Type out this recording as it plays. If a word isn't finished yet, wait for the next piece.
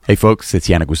Hey folks, it's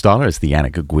Yannick Gwizdala. It's the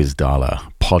Yannick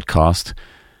Gwizdala podcast.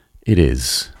 It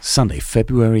is Sunday,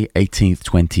 February 18th,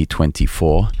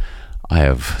 2024. I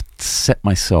have set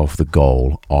myself the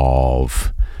goal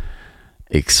of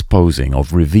exposing,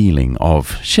 of revealing,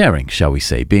 of sharing, shall we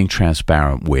say, being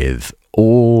transparent with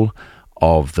all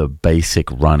of the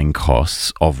basic running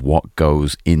costs of what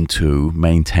goes into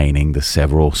maintaining the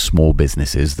several small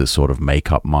businesses that sort of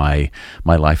make up my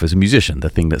life as a musician. The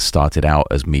thing that started out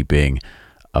as me being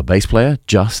a bass player,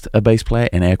 just a bass player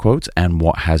in air quotes, and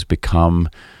what has become,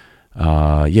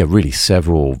 really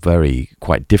several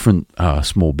quite different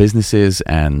small businesses,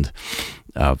 and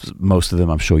most of them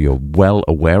I'm sure you're well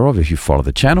aware of if you follow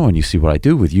the channel and you see what I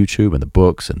do with YouTube and the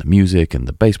books and the music and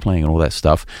the bass playing and all that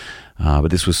stuff. But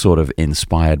this was sort of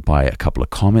inspired by a couple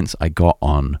of comments I got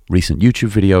on recent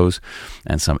YouTube videos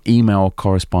and some email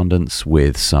correspondence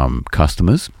with some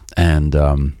customers, and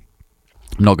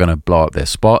I'm not going to blow up their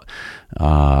spot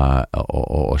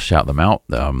or shout them out,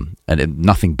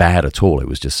 nothing bad at all. It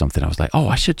was just something I was like, oh,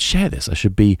 I should share this.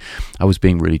 I was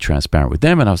being really transparent with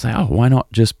them, and I was like, oh, why not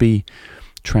just be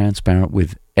transparent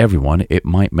with everyone? It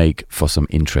might make for some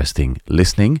interesting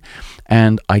listening.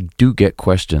 And I do get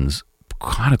questions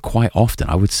quite often.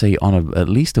 I would say on at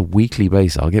least a weekly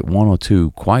basis, I'll get one or two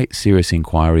quite serious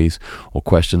inquiries or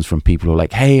questions from people who are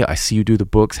like, hey, I see you do the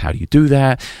books. How do you do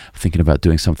that? I'm thinking about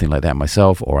doing something like that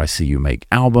myself. Or I see you make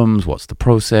albums. What's the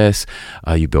process?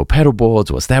 You build pedal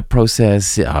boards. What's that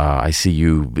process? I see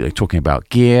you talking about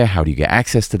gear. How do you get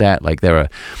access to that? Like, there are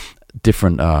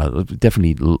different,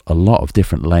 definitely a lot of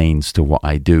different lanes to what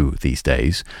I do these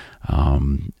days.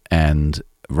 And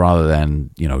rather than,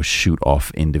 shoot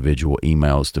off individual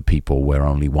emails to people where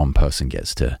only one person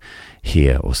gets to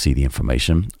hear or see the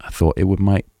information, I thought it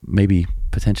might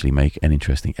potentially make an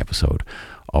interesting episode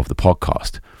of the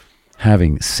podcast.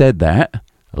 Having said that,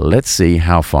 let's see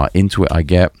how far into it I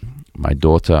get. My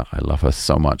daughter, I love her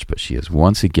so much, but she has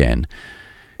once again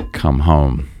come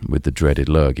home with the dreaded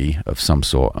lurgy of some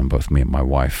sort, and both me and my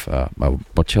wife,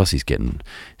 Chelsea's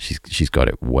she's got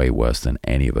it way worse than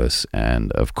any of us,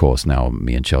 and of course now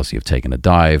me and Chelsea have taken a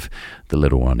dive. The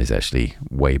little one is actually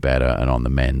way better and on the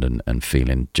mend and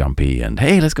feeling jumpy, and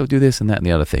hey, let's go do this and that and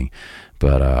the other thing.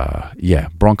 But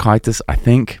bronchitis, I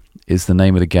think, is the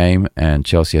name of the game, and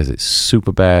Chelsea has it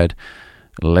super bad.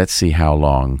 Let's see how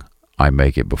long I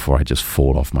make it before I just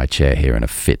fall off my chair here in a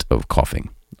fit of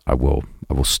coughing. I will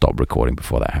stop recording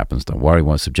before that happens. Don't worry, I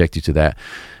won't subject you to that.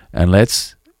 And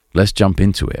let's jump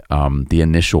into it. The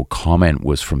initial comment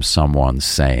was from someone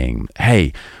saying,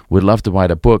 hey, we'd love to buy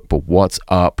the book, but what's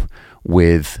up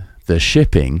with the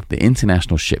shipping, the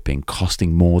international shipping,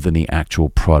 costing more than the actual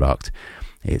product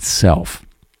itself?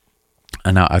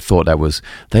 And I thought that was,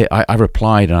 I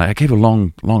replied, and I gave a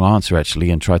long answer actually,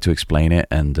 and tried to explain it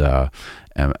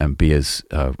and be as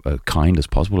kind as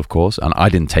possible, of course. And I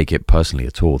didn't take it personally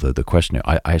at all, the question.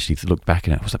 I actually looked back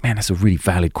at it. I was like, man, that's a really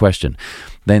valid question.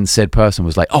 Then said person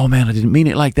was like, oh man, I didn't mean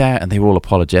it like that. And they were all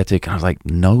apologetic. And I was like,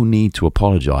 no need to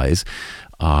apologize.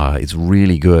 It's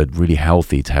really good, really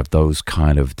healthy to have those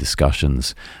kind of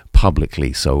discussions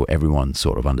publicly so everyone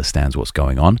sort of understands what's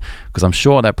going on. Because I'm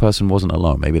sure that person wasn't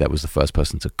alone. Maybe that was the first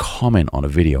person to comment on a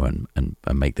video and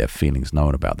make their feelings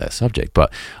known about their subject.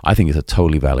 But I think it's a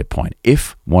totally valid point.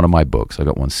 If one of my books, I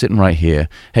got one sitting right here.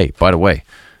 Hey, by the way,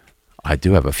 I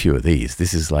do have a few of these.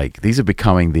 These are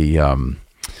becoming the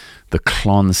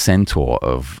Klon Centaur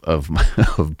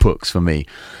of books for me.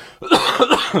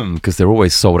 Because they're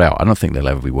always sold out. I don't think they'll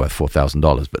ever be worth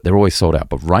 $4,000, but they're always sold out.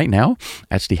 But right now,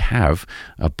 I actually have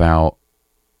about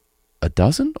a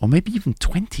dozen or maybe even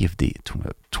 20 of these.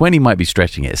 20 might be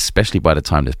stretching it, especially by the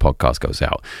time this podcast goes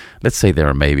out. Let's say there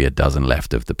are maybe a dozen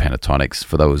left of the Pentatonics.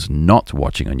 For those not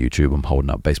watching on YouTube, I'm holding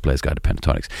up Bass Player's Guide to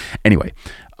Pentatonics. Anyway,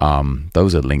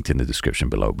 those are linked in the description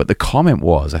below. But the comment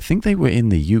was, I think they were in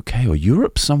the UK or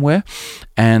Europe somewhere.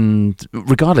 And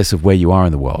regardless of where you are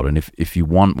in the world, and if you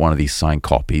want one of these signed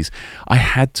copies, I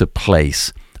had to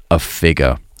place a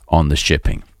figure on the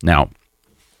shipping. Now,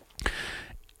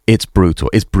 it's brutal.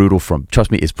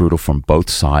 Trust me, it's brutal from both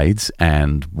sides.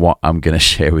 And what I'm going to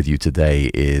share with you today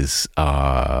is,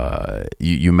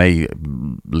 you may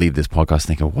leave this podcast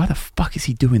thinking, why the fuck is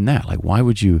he doing that? Like, why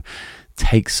would you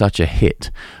take such a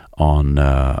hit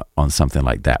on something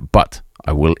like that? But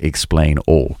I will explain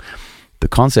all. The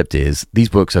concept is these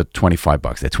books are $25.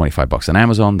 They're $25 on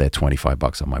Amazon. They're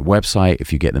 $25 on my website.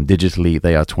 If you get them digitally,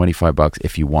 they are $25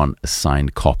 if you want a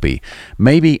signed copy.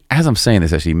 Maybe, as I'm saying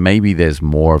this, actually, maybe there's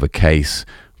more of a case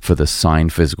for the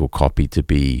signed physical copy to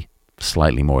be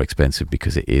slightly more expensive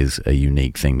because it is a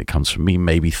unique thing that comes from me.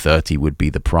 Maybe $30 would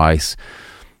be the price.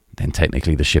 then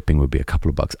technically the shipping would be a couple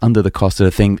of bucks under the cost of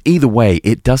the thing. Either way,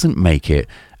 it doesn't make it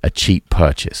a cheap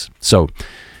purchase. So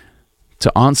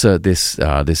to answer this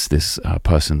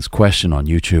person's question on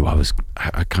YouTube,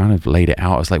 I kind of laid it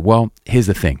out. I was like, well, here's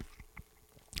the thing.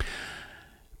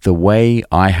 The way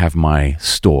I have my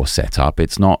store set up,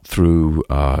 it's not through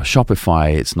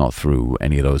Shopify, it's not through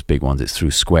any of those big ones, it's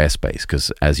through Squarespace.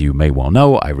 Because as you may well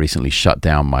know, I recently shut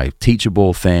down my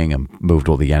Teachable thing and moved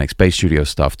all the Yannick Space Studio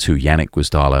stuff to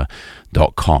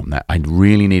yannickguizdala.com. I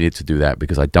really needed to do that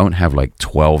because I don't have like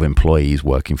 12 employees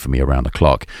working for me around the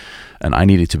clock. And I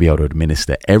needed to be able to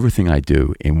administer everything I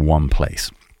do in one place.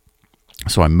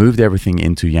 So I moved everything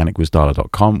into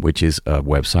yannickguizdala.com, which is a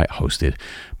website hosted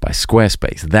by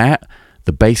Squarespace.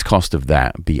 The base cost of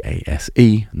that,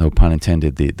 BASE, no pun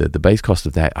intended, the base cost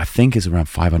of that I think is around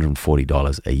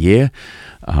 $540 a year.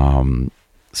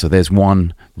 So there's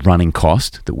one running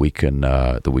cost that we can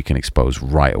expose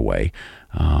right away.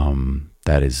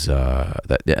 That is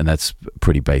and that's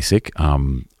pretty basic.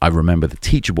 I remember the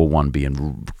Teachable one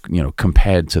being,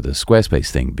 compared to the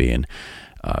Squarespace thing being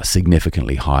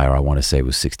significantly higher. I want to say it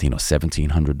was $1,600 or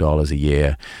 $1,700 a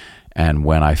year. And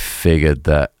when I figured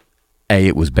that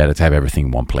it was better to have everything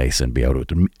in one place and be able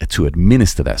to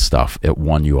administer that stuff at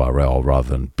one URL rather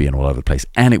than being all over the place,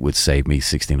 and it would save me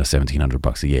 $1,600 or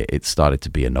 $1,700 a year, it started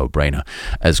to be a no-brainer.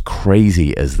 As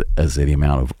crazy as the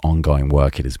amount of ongoing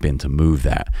work it has been to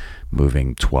moving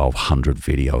 1,200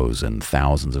 videos and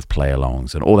thousands of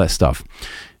play-alongs and all that stuff,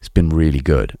 it's been really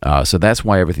good. So that's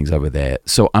why everything's over there.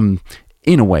 So I'm,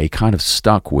 in a way, kind of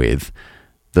stuck with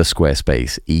the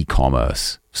Squarespace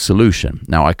e-commerce solution.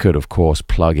 Now, I could, of course,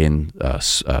 plug in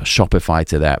Shopify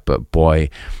to that, but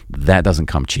boy, that doesn't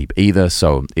come cheap either.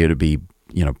 So it would be,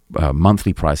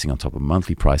 monthly pricing on top of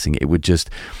monthly pricing. It would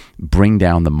just bring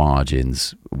down the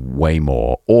margins way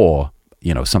more, or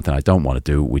something I don't want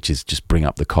to do, which is just bring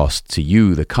up the cost to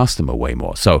you, the customer, way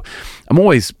more. So I'm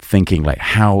always thinking like,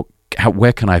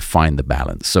 where can I find the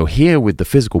balance? So here with the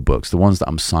physical books, the ones that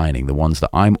I'm signing, the ones that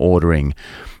I'm ordering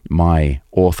my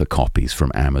author copies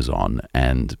from Amazon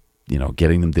and,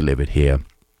 getting them delivered here,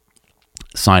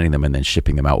 signing them and then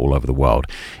shipping them out all over the world.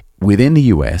 Within the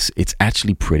US, it's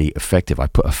actually pretty effective. I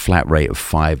put a flat rate of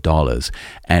 $5,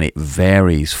 and it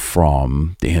varies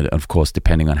from, of course,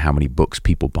 depending on how many books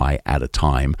people buy at a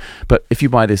time. But if you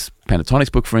buy this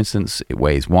Pentatonics book, for instance, it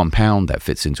weighs 1 pound. That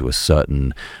fits into a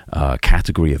certain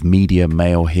category of media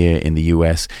mail here in the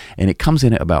US, and it comes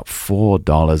in at about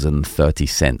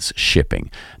 $4.30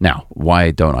 shipping. Now, why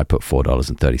don't I put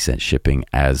 $4.30 shipping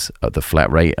as the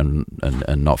flat rate and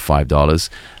not $5?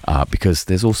 Because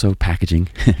there's also packaging.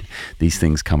 These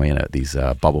things come in at, these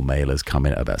bubble mailers come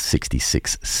in at about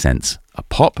 66 cents a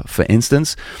pop, for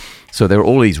instance. So there are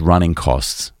all these running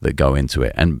costs that go into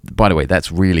it. And by the way,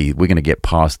 that's really, we're going to get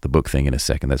past the book thing in a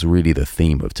second. That's really the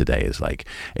theme of today, is like,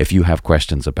 if you have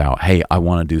questions about, hey, I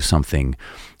want to do something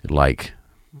like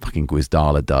fucking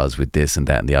Guizdala does with this and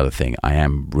that and the other thing, I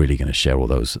am really going to share all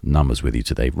those numbers with you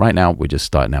today. Right now, we're just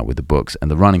starting out with the books, and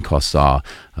the running costs are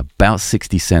about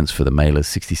 60 cents for the mailers,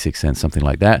 66 cents, something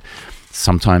like that.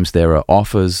 Sometimes there are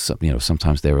offers,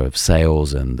 sometimes there are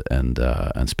sales and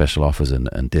special offers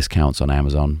and discounts on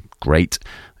Amazon. Great.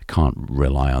 I can't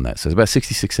rely on that. So it's about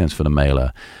 66 cents for the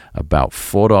mailer, about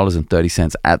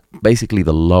 $4.30 at basically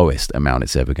the lowest amount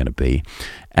it's ever going to be.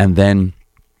 And then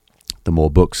the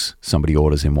more books somebody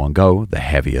orders in one go, the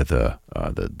heavier the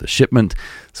shipment.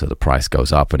 So the price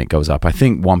goes up, and it goes up. I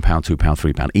think £1, £2,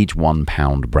 £3, each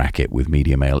 £1 bracket with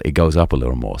media mail, it goes up a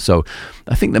little more. So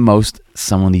I think the most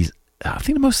someone's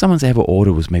ever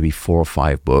ordered was maybe 4 or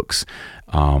 5 books.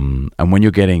 And when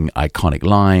you're getting iconic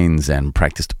lines and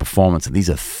practice to performance, and these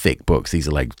are thick books, these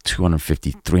are like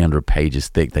 250, 300 pages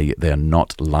thick. They are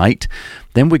not light.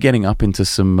 Then we're getting up into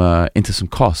some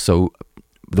costs. So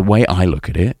the way I look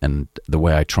at it, and the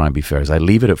way I try and be fair, is I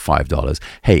leave it at $5.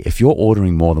 Hey, if you're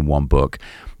ordering more than one book,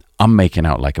 I'm making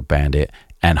out like a bandit.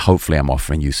 And hopefully I'm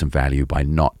offering you some value by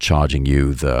not charging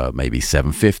you the maybe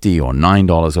 $7.50 or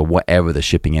 $9 or whatever the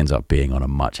shipping ends up being on a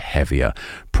much heavier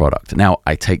product. Now,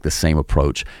 I take the same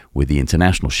approach with the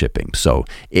international shipping. So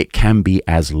it can be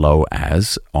as low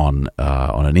as on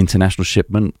an international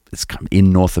shipment, it's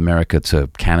in North America to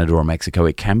Canada or Mexico,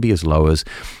 it can be as low as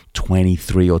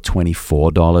 $23 or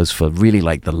 $24 for really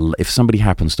like if somebody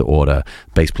happens to order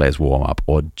Bass Player's Warm Up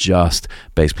or just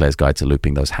Bass Player's Guide to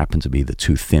Looping, those happen to be the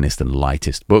two thinnest and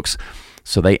lightest books.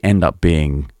 So they end up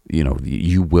being,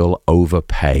 you will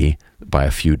overpay by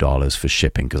a few dollars for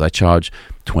shipping, because I charge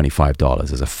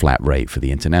 $25 as a flat rate for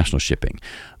the international shipping.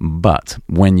 But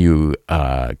when you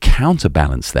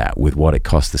counterbalance that with what it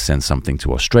costs to send something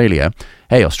to Australia,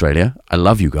 hey Australia, I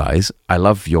love you guys, I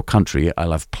love your country, I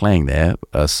love playing there.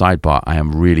 Sidebar, I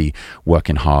am really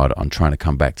working hard on trying to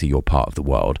come back to your part of the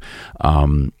world.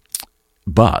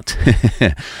 But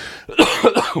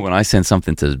when I send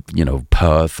something to,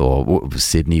 Perth or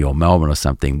Sydney or Melbourne or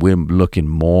something, we're looking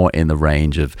more in the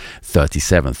range of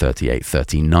 $37, $38,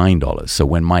 $39. So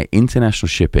when my international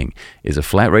shipping is a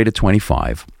flat rate of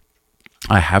 $25,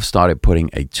 I have started putting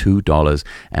a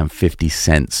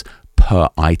 $2.50 per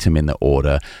item in the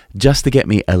order, just to get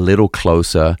me a little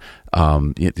closer,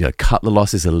 cut the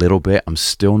losses a little bit. I'm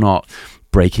still not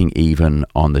breaking even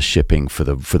on the shipping for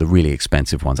the really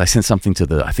expensive ones. I sent something to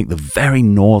the very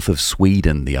north of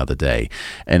Sweden the other day,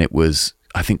 and it was,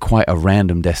 I think, quite a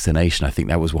random destination. I think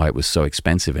that was why it was so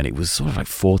expensive, and it was sort of like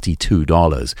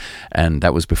 $42, and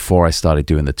that was before I started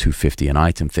doing the $2.50 an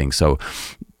item thing. So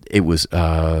it was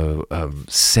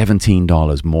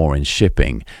 $17 more in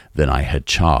shipping than I had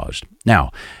charged.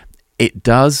 Now, it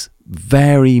does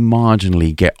very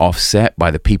marginally get offset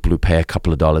by the people who pay a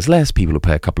couple of dollars less, people who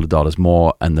pay a couple of dollars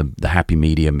more, and the happy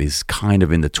medium is kind of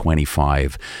in the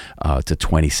 $25 to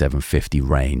 $27.50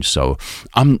 range. So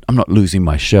I'm not losing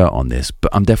my shirt on this,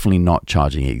 but I'm definitely not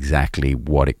charging exactly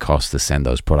what it costs to send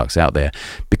those products out there,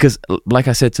 because like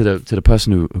I said to the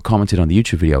person who commented on the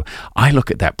YouTube video, I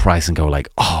look at that price and go like,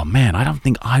 oh man, I don't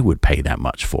think I would pay that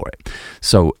much for it.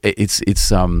 So it's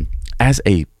as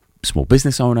a small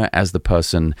business owner, as the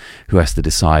person who has to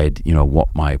decide, what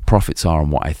my profits are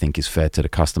and what I think is fair to the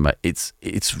customer, it's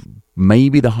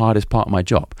maybe the hardest part of my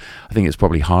job. I think it's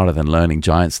probably harder than learning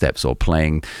giant steps or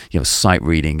playing, sight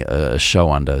reading a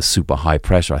show under super high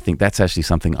pressure. I think that's actually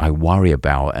something I worry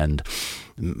about, and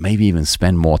maybe even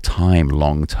spend more time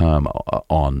long term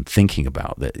on thinking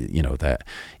about that.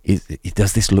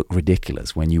 Does this look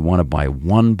ridiculous when you want to buy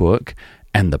one book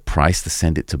and the price to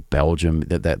send it to Belgium,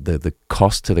 the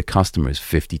cost to the customer is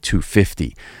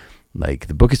 $52.50. Like,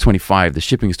 the book is $25, the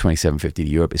shipping is $27.50 to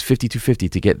Europe. It's $52.50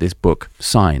 to get this book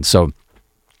signed. So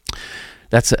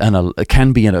that's it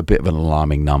can be a bit of an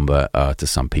alarming number to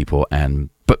some people.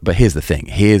 But here's the thing.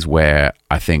 Here's where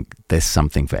I think there's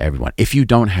something for everyone. If you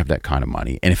don't have that kind of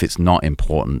money, and if it's not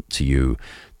important to you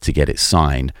to get it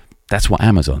signed, that's what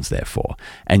Amazon's there for.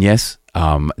 And yes,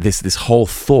 this whole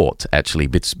thought actually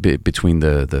between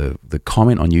the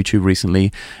comment on YouTube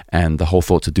recently and the whole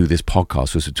thought to do this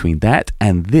podcast was between that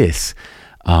and this,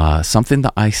 something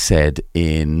that I said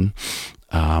in,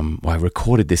 I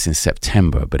recorded this in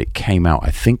September, but it came out,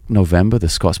 I think, November, the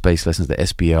Scott Space Lessons, the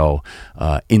SBL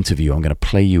interview. I'm going to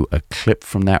play you a clip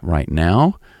from that right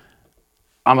now.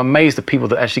 I'm amazed at people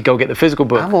that actually go get the physical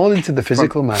book. I'm all into the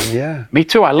physical, man, yeah. Me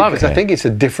too, I love it. I think it's a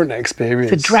different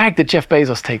experience. It's a drag that Jeff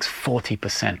Bezos takes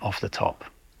 40% off the top.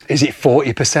 Is it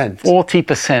 40%?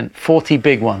 40%, 40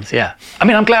 big ones, yeah. I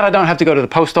mean, I'm glad I don't have to go to the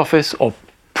post office or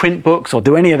print books or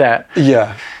do any of that.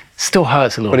 Yeah. Still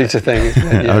hurts a little bit. But it's a thing, isn't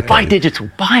it? Yeah. Okay. Buy digital.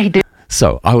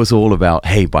 So I was all about,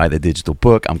 hey, buy the digital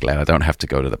book. I'm glad I don't have to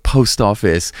go to the post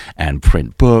office and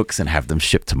print books and have them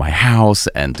shipped to my house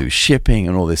and do shipping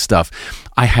and all this stuff.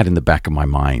 I had in the back of my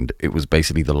mind, it was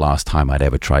basically the last time I'd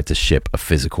ever tried to ship a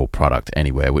physical product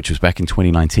anywhere, which was back in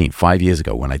 2019, 5 years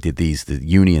ago, when I did the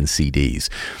Union CDs.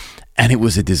 And it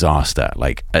was a disaster.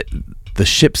 Like, the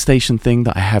ShipStation thing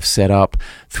that I have set up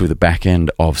through the back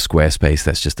end of Squarespace,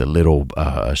 that's just a little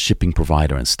shipping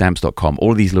provider, and Stamps.com,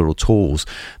 all of these little tools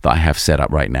that I have set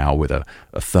up right now with a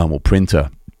thermal printer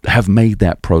have made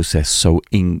that process so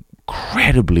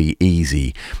incredibly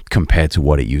easy compared to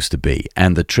what it used to be.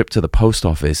 And the trip to the post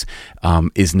office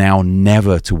is now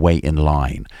never to wait in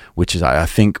line, which is, I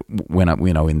think, when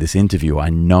in this interview, I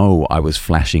know I was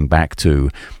flashing back to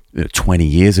 20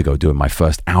 years ago doing my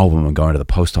first album and going to the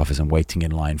post office and waiting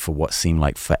in line for what seemed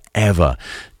like forever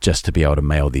just to be able to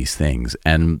mail these things.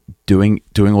 And doing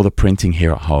all the printing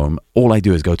here at home, all I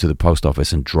do is go to the post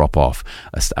office and drop off.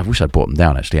 I wish I'd brought them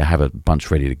down, actually. I have a bunch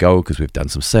ready to go because we've done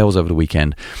some sales over the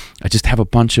weekend. I just have a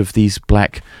bunch of these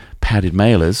black padded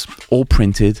mailers, all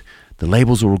printed. The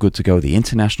labels are all good to go. The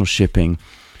international shipping,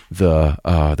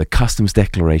 the customs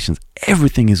declarations,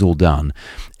 everything is all done,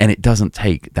 and it doesn't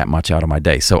take that much out of my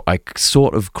day. So I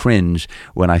sort of cringe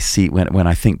when I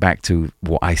think back to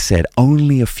what I said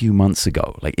only a few months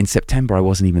ago. Like in September, I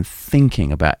wasn't even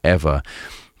thinking about ever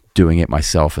doing it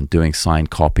myself and doing signed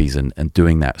copies and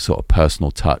doing that sort of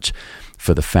personal touch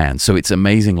for the fans. So it's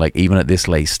amazing, like even at this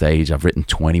late stage, I've written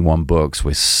 21 books.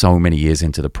 We're so many years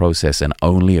into the process, and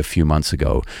only a few months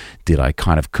ago did I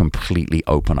kind of completely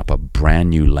open up a brand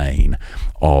new lane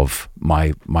of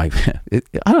my I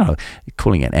don't know,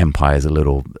 calling it empire is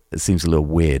it seems a little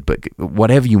weird, but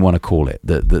whatever you want to call it,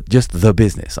 just the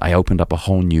business. I opened up a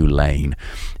whole new lane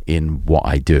in what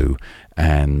I do,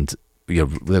 and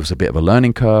there was a bit of a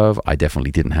learning curve. I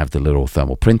definitely didn't have the little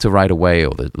thermal printer right away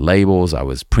or the labels. I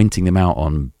was printing them out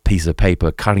on pieces of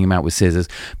paper, cutting them out with scissors,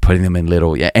 putting them in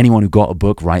little. Anyone who got a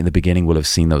book right in the beginning will have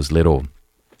seen those little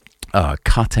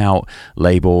cut out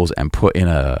labels and put in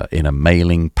a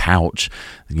mailing pouch,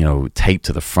 taped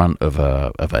to the front of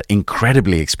an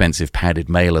incredibly expensive padded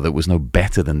mailer that was no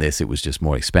better than this. It was just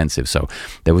more expensive. So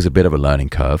there was a bit of a learning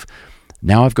curve.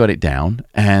 Now I've got it down,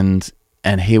 and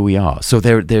here we are. So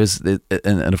there's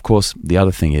of course the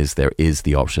other thing is there is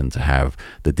the option to have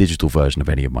the digital version of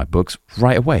any of my books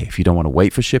right away if you don't want to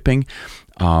wait for shipping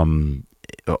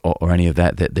or any of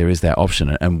that. That there is that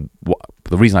option. And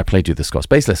the reason I played you the Scott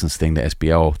Space Lessons thing, the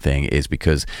SBL thing, is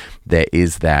because there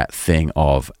is that thing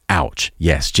of, ouch,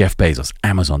 yes, Jeff Bezos,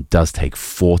 Amazon does take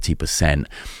 40%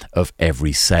 of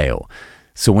every sale.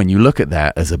 So when you look at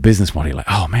that as a business model, you're like,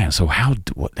 oh man, so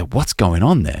what's going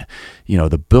on there?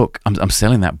 The book, I'm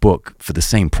selling that book for the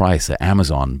same price at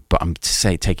Amazon, but I'm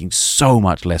taking so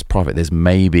much less profit. There's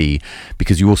maybe,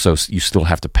 because you still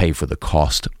have to pay for the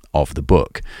cost of the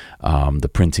book, the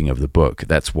printing of the book.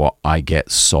 That's what I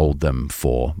get sold them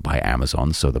for by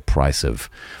Amazon. So the price of,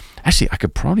 actually, I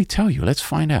could probably tell you. Let's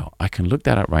find out. I can look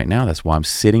that up right now. That's why I'm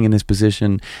sitting in this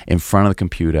position in front of the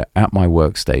computer at my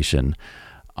workstation.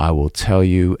 I will tell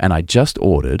you, and I just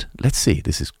ordered, let's see,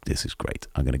 this is great.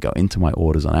 I'm going to go into my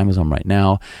orders on Amazon right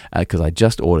now because I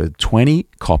just ordered 20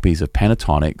 copies of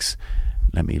Pentatonics.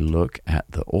 Let me look at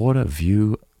the order,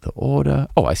 view the order.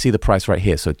 Oh, I see the price right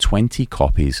here. So 20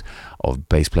 copies of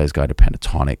Bass Player's Guide to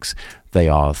Pentatonics. They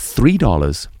are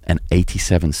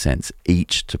 $3.87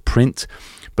 each to print.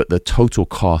 But the total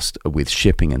cost with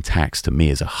shipping and tax to me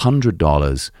is $100,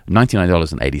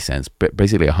 $99.80, but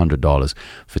basically $100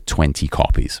 for 20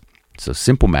 copies. So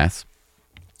simple math,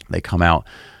 they come out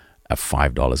at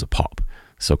 $5 a pop.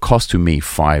 So cost to me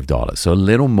 $5. So a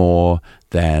little more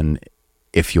than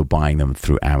if you're buying them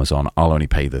through Amazon. I'll only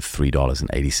pay the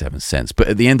 $3.87. But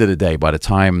at the end of the day, by the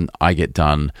time I get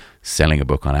done selling a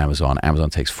book on Amazon, Amazon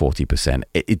takes 40%.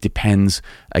 It depends,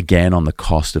 again, on the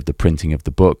cost of the printing of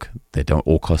the book. They don't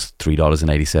all cost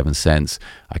 $3.87.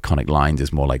 Iconic Lines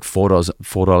is more like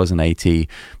 $4.80.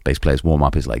 Bass Player's Warm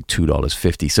Up is like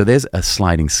 $2.50. So there's a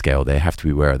sliding scale there. Have to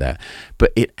be aware of that.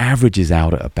 But it averages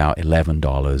out at about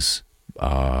 $11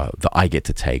 that I get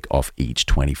to take off each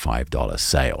 $25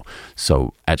 sale.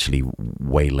 So actually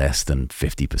way less than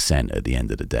 50% at the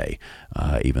end of the day,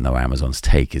 even though Amazon's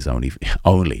take is only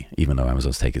even though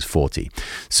Amazon's take is 40.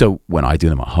 So when I do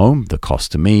them at home, the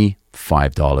cost to me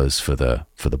 $5 for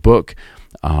the book.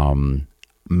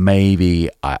 Maybe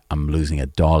I'm losing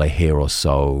 $1 here or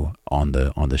so on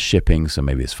the shipping. So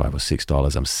maybe it's $5 or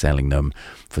 $6. I'm selling them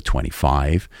for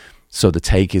 $25. So the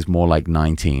take is more like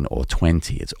 19 or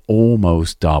 20. It's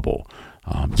almost double.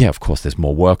 Of course, there's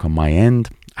more work on my end.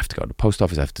 I have to go to the post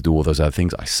office. I have to do all those other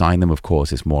things. I sign them, of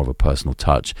course. It's more of a personal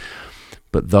touch.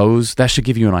 But that should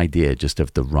give you an idea just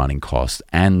of the running cost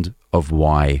and of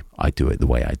why I do it the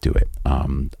way I do it.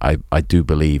 I do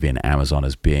believe in Amazon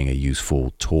as being a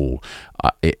useful tool.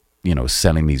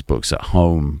 Selling these books at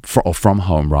home or from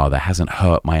home rather hasn't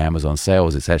hurt my Amazon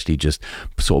sales. It's actually just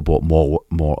sort of brought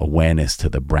more awareness to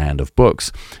the brand of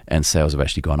books, and sales have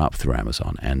actually gone up through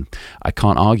Amazon. And I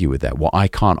can't argue with that. What I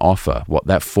can't offer, what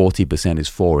that 40% is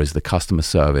for, is the customer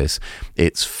service.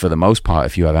 It's, for the most part,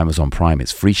 if you have Amazon Prime,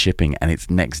 it's free shipping and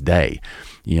it's next day.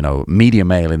 Media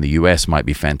mail in the US might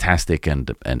be fantastic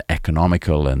and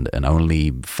economical and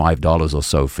only $5 or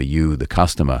so for you, the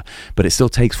customer, but it still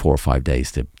takes 4 or 5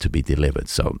 days to be delivered.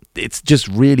 So it's just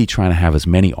really trying to have as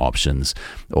many options,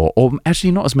 or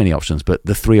actually not as many options, but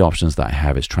the 3 options that I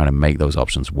have is trying to make those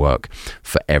options work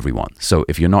for everyone. So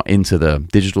if you're not into the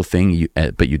digital thing,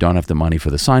 but you don't have the money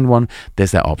for the signed one,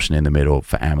 there's that option in the middle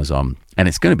for Amazon. And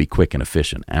it's going to be quick and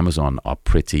efficient. Amazon are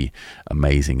pretty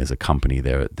amazing as a company.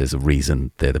 There's a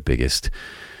reason they're the biggest,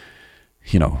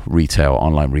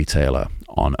 online retailer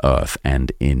on earth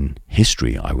and in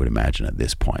history, I would imagine, at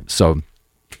this point. So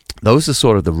those are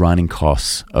sort of the running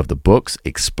costs of the books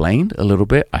explained a little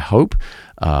bit, I hope.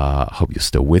 I hope you're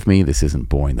still with me. This isn't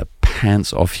boring the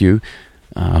pants off you.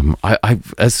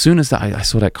 As soon as I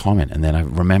saw that comment, and then I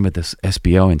remembered this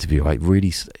SBO interview, I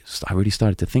really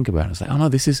started to think about it. I was like, oh no,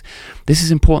 this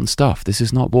is important stuff. This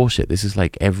is not bullshit. This is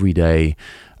like everyday.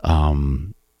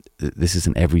 This is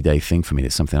an everyday thing for me.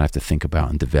 It's something I have to think about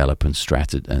and develop and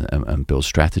build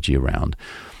strategy around.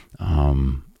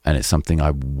 And it's something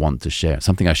I want to share,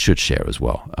 something I should share as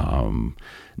well.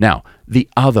 Now,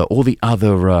 all the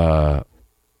other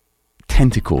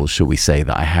tentacles, shall we say,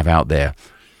 that I have out there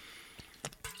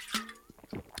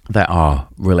that are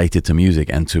related to music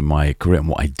and to my career and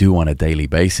what I do on a daily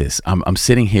basis. I'm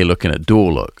sitting here looking at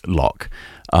Dual Lock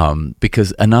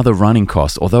because another running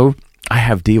cost, although I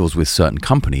have deals with certain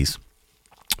companies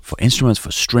for instruments,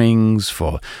 for strings,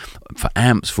 for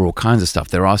amps, for all kinds of stuff,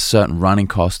 there are certain running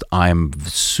costs. I'm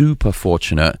super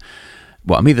fortunate.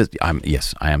 Well, I mean,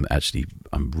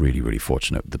 I'm really, really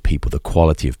fortunate. The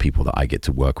quality of people that I get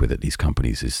to work with at these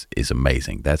companies is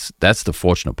amazing. That's the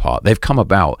fortunate part. They've come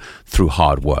about through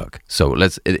hard work. So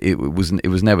it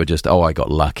was never just, oh, I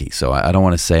got lucky. So I don't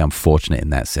want to say I'm fortunate in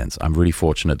that sense. I'm really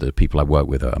fortunate that the people I work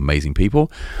with are amazing people.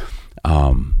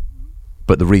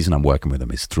 But the reason I'm working with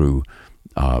them is through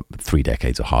 3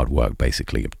 decades of hard work,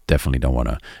 basically. Definitely don't want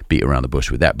to beat around the bush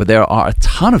with that. But there are a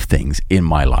ton of things in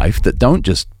my life that don't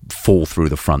just fall through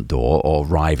the front door or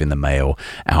arrive in the mail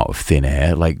out of thin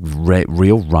air, like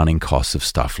real running costs of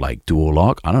stuff like Dual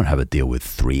Lock. I don't have a deal with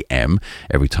 3M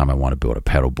every time I want to build a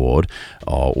pedal board,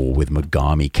 or with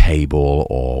Mogami cable,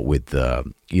 or with the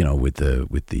with the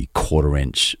 1/4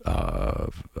 inch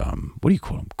what do you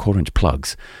call them, 1/4 inch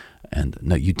plugs. And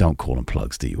no, you don't call them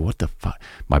plugs, do you? What the fuck?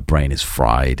 My brain is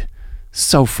fried.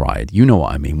 So fried. You know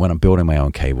what I mean. When I'm building my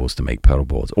own cables to make pedal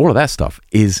boards, all of that stuff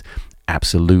is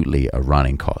absolutely a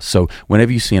running cost. So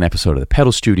whenever you see an episode of the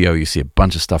Pedal Studio, you see a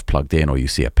bunch of stuff plugged in, or you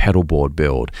see a pedal board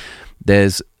build,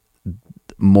 there's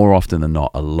more often than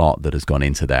not a lot that has gone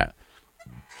into that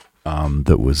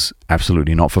that was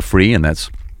absolutely not for free, and that's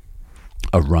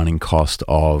a running cost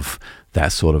of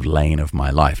that sort of lane of my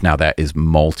life. Now, that is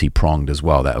multi-pronged as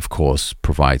well. That, of course,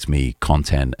 provides me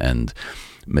content and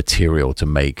material to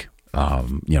make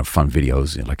fun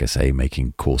videos, like I say,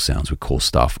 making cool sounds with cool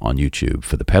stuff on YouTube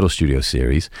for the Pedal Studio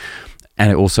series. And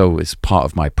it also is part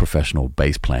of my professional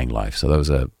bass playing life. So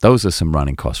those are some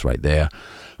running costs right there.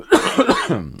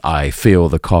 I feel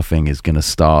the coughing is going to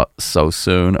start so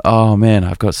soon. Oh man,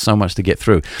 I've got so much to get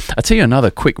through. I'll tell you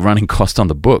another quick running cost on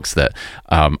the books that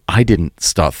I didn't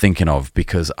start thinking of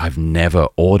because I've never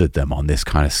ordered them on this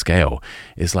kind of scale.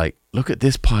 It's like, look at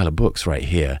this pile of books right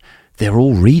here. They're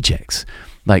all rejects.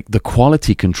 Like, the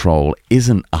quality control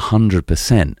isn't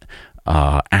 100%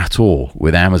 at all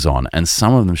with Amazon, and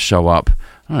some of them show up. I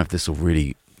don't know if this will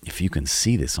really, if you can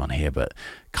see this on here, but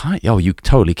you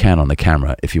totally can on the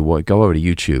camera. If you go over to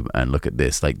YouTube and look at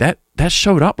this, like that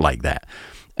showed up like that,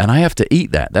 and I have to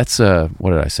eat that. That's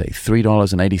what did I say?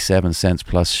 $3.87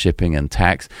 plus shipping and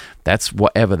tax. That's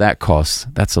whatever that costs.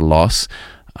 That's a loss.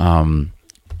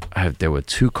 There were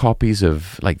 2 copies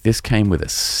of, like, this came with a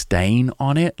stain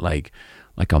on it, like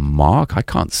a mark. I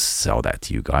can't sell that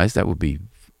to you guys. That'd be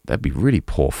really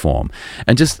poor form.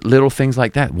 And just little things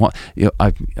like that.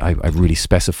 I really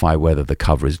specify whether the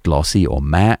cover is glossy or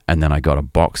matte, and then I got a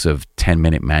box of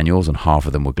 10-minute manuals, and half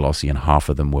of them were glossy and half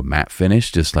of them were matte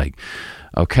finish. Just like,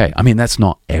 okay, I mean, that's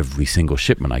not every single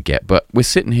shipment I get, but we're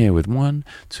sitting here with 1,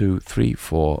 2, 3,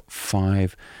 4,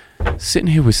 5, sitting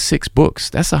here with 6 books.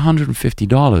 That's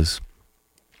 $150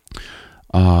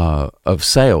 of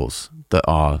sales that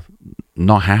are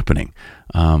not happening.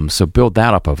 So build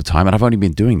that up over time. And I've only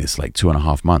been doing this like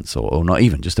 2.5 months, or not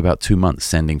even, just about 2 months,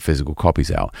 sending physical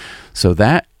copies out. So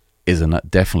that is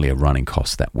definitely a running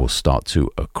cost that will start to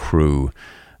accrue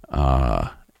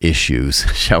issues,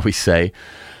 shall we say.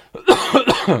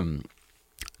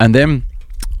 And then,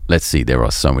 let's see, there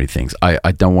are so many things.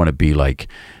 I don't want to be like,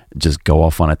 just go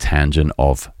off on a tangent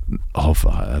of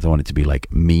I don't want it to be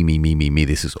like me.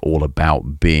 This is all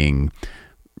about being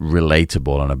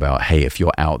relatable and about, hey, if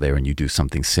you're out there and you do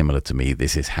something similar to me,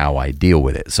 this is how I deal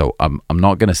with it. So I'm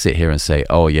not going to sit here and say,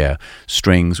 oh yeah,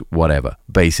 strings, whatever,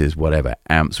 basses, whatever,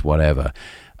 amps, whatever.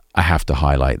 I have to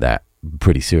highlight that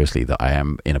pretty seriously, that I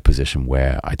am in a position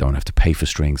where I don't have to pay for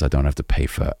strings, I don't have to pay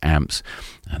for amps,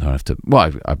 I don't have to,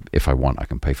 well, if I want, I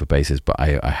can pay for basses, but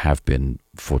I have been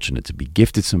fortunate to be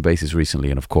gifted some basses recently.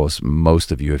 And of course,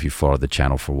 most of you, if you follow the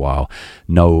channel for a while,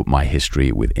 know my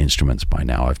history with instruments by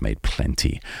now. I've made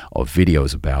plenty of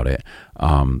videos about it.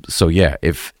 So yeah,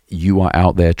 if you are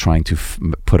out there trying to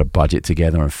put a budget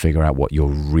together and figure out what your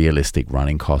realistic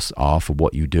running costs are for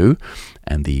what you do,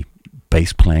 and the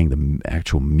bass playing, the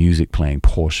actual music playing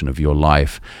portion of your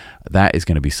life, that is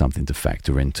going to be something to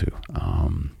factor into.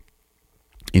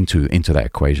 into that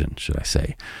equation, should I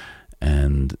say.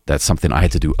 And that's something I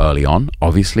had to do early on,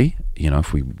 obviously.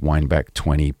 If we wind back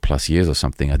 20 plus years or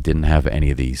something, I didn't have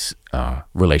any of these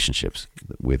relationships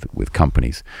with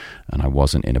companies. And I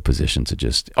wasn't in a position to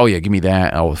just, oh yeah, give me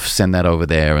that, I'll send that over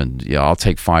there, and yeah, I'll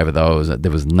take 5 of those.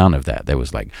 There was none of that. There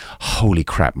was like, holy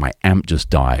crap, my amp just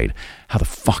died. How the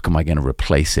fuck am I going to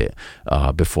replace it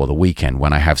before the weekend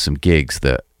when I have some gigs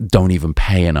that don't even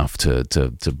pay enough to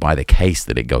buy the case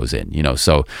that it goes in?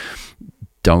 So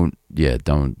don't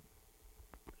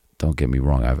get me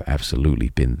wrong, I've absolutely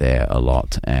been there a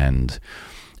lot, and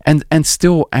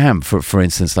still am. For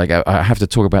instance, like I have to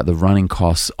talk about the running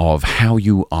costs of how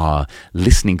you are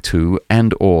listening to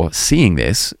and or seeing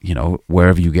this,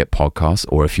 wherever you get podcasts,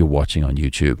 or if you're watching on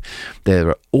YouTube. There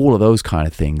are all of those kind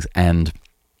of things, and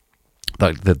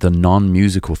like the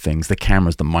non-musical things, the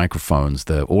cameras, the microphones,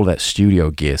 all that studio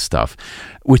gear stuff,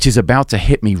 which is about to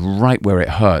hit me right where it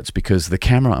hurts, because the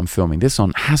camera I'm filming this on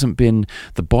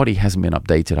the body hasn't been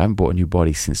updated. I haven't bought a new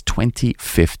body since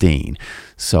 2015.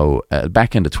 So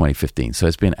back into 2015. So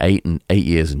it's been 8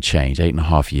 years and change,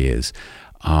 8.5 years.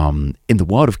 In the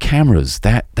world of cameras,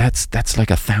 that's like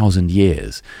 1,000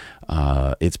 years.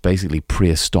 It's basically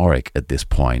prehistoric at this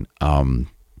point.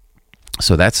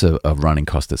 So that's a running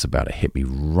cost that's about to hit me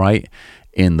right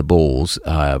in the balls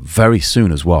very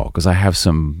soon as well, because I have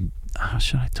some.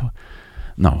 Should I talk?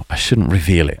 No, I shouldn't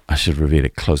reveal it. I should reveal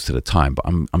it close to the time. But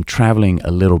I'm traveling a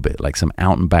little bit, like some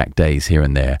out and back days here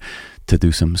and there, to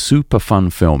do some super fun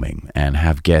filming and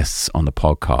have guests on the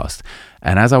podcast.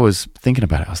 And as I was thinking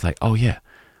about it, I was like, oh yeah,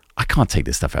 I can't take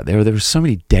this stuff out there. There are so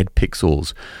many dead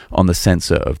pixels on the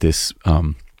sensor of this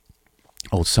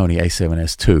old Sony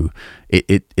A7S II.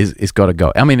 It's got to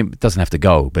go. I mean, it doesn't have to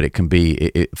go, but it can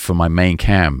be, for my main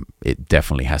cam, it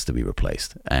definitely has to be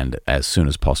replaced, and as soon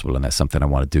as possible. And that's something I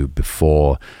want to do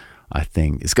before, I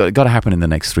think it's got to happen in the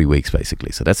next 3 weeks,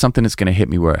 basically. So that's something that's going to hit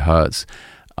me where it hurts.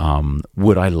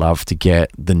 Would I love to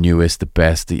get the newest, the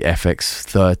best, the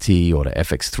FX30 or the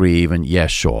FX3 even? Yeah,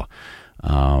 sure.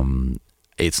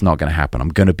 It's not going to happen. I'm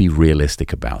going to be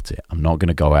realistic about it. I'm not going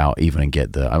to go out even and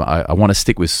get I want to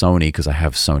stick with Sony because I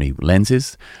have Sony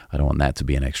lenses. I don't want that to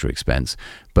be an extra expense,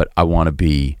 but I want to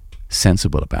be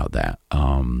sensible about that.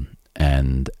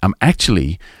 And I'm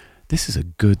actually, this is a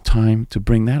good time to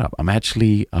bring that up. I'm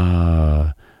actually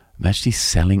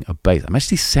selling a bass. I'm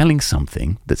actually selling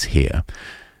something that's here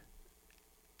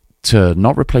to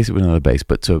not replace it with another bass,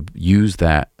 but to use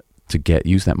that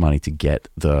money to get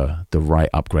the right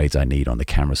upgrades I need on the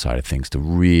camera side of things to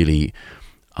really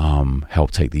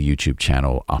help take the YouTube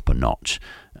channel up a notch,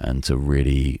 and to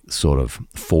really sort of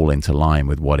fall into line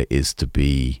with what it is to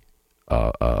be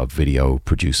a video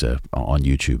producer on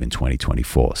YouTube in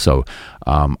 2024. So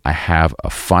I have a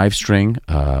 5-string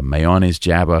Mayones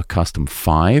Jabba Custom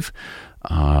 5.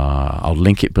 I'll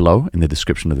link it below in the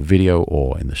description of the video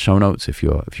or in the show notes if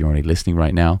you're only listening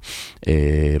right now.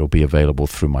 It'll be available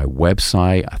through my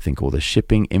website. I think all the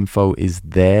shipping info is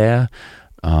there.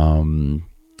 I'm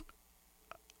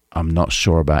not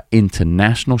sure about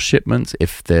international shipments.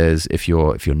 If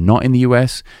you're not in the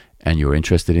US and you're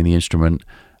interested in the instrument,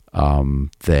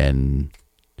 then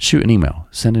shoot an email.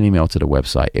 Send an email to the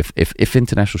website. If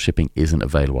international shipping isn't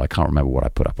available, I can't remember what I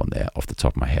put up on there off the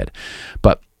top of my head,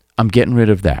 but I'm getting rid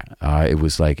of that. It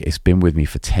was like, it's been with me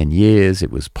for 10 years.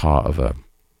 It was part of an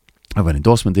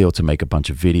endorsement deal to make a bunch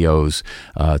of videos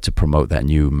to promote that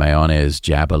new Mayones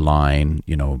Jabba line,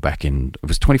 back in, it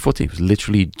was 2014. It was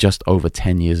literally just over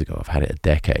 10 years ago. I've had it a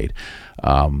decade.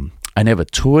 I never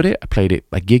toured it. I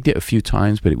gigged it a few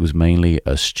times, but it was mainly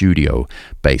a studio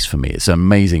bass for me. It's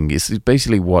amazing. It's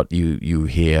basically what you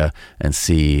hear and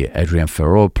see Adrien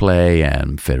Ferrod play,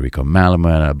 and Federico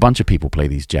Malaman, a bunch of people play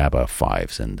these Jabba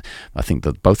 5s, and I think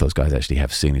that both those guys actually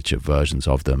have signature versions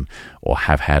of them, or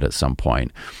have had at some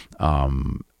point.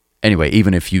 Anyway,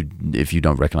 even if you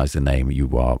don't recognize the name,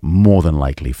 you are more than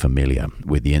likely familiar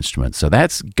with the instrument. So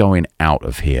that's going out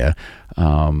of here.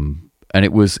 And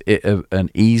it was an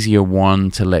easier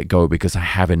one to let go because I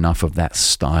have enough of that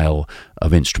style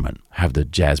of instrument. I have the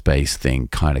jazz bass thing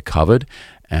kind of covered.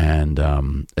 And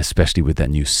especially with that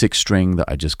new 6-string that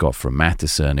I just got from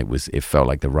Mattison, it felt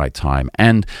like the right time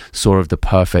and sort of the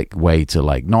perfect way to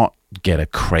like not get a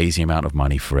crazy amount of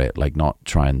money for it, like not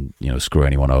try and screw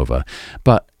anyone over,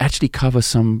 but actually cover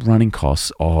some running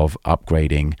costs of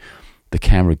upgrading the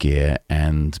camera gear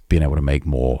and being able to make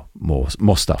more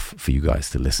stuff for you guys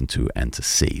to listen to and to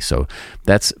see. So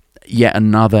that's yet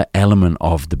another element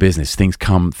of the business. Things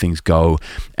come, things go,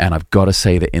 and I've got to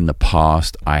say that in the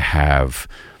past I have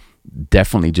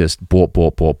definitely just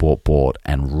bought,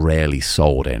 and rarely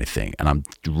sold anything. And I'm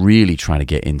really trying to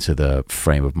get into the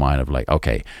frame of mind of like,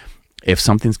 okay, if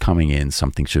something's coming in,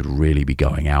 something should really be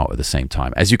going out at the same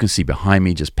time. As you can see behind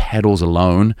me, just pedals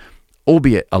alone,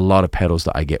 albeit a lot of pedals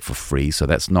that I get for free. So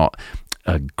that's not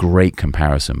a great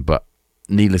comparison, but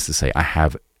needless to say, I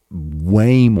have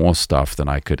way more stuff than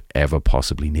I could ever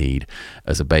possibly need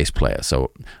as a bass player.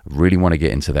 So I really want to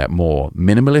get into that more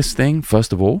minimalist thing,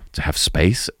 first of all, to have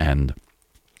space and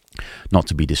not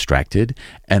to be distracted,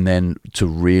 and then to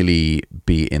really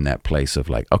be in that place of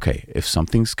like, okay, if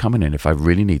something's coming in, if I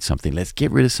really need something, let's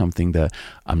get rid of something that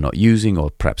I'm not using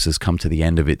or perhaps has come to the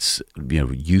end of its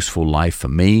useful life for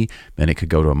me, then it could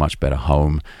go to a much better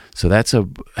home. So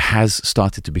has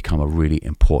started to become a really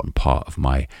important part of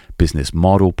my business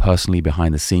model personally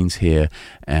behind the scenes here.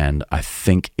 And I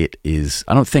think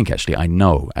I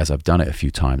know, as I've done it a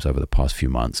few times over the past few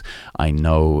months, I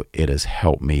know it has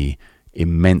helped me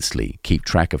immensely keep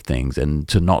track of things and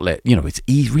to not let, it's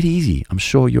really easy. I'm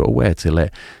sure you're aware to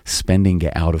let spending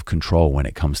get out of control when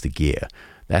it comes to gear.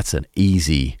 That's an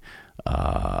easy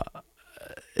glitch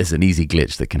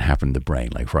that can happen in the brain,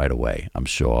 like right away. I'm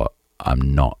sure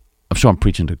I'm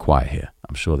preaching to the choir here.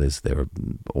 I'm sure there are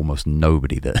almost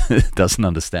nobody that doesn't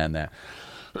understand that.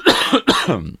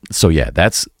 So yeah,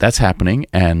 that's happening,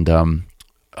 and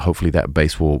hopefully that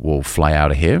bass will fly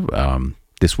out of here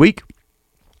this week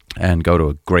and go to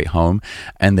a great home,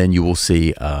 and then you will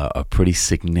see a pretty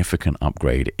significant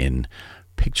upgrade in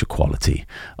picture quality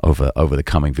over the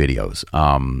coming videos.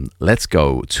 Let's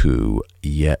go to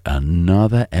yet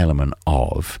another element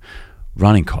of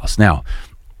running costs. Now,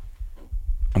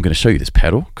 I'm going to show you this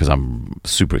pedal because I'm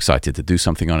super excited to do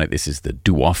something on it. This is the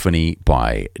Duophony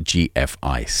by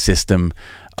GFI System.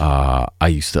 I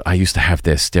used to have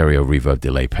their stereo reverb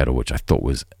delay pedal, which I thought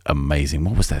was amazing.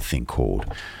 What was that thing called?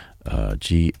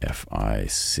 GFI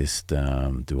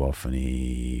System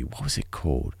Duophony. What was it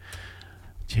called?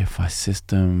 GFI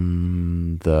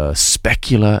System, the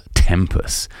Specular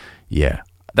Tempus. Yeah.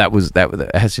 That was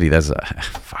actually,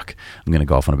 fuck, I'm going to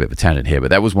go off on a bit of a tangent here,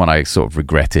 but that was one I sort of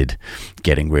regretted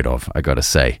getting rid of, I got to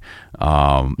say.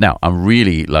 Now, I'm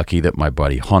really lucky that my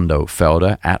buddy Hondo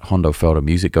Felder, at Hondo Felder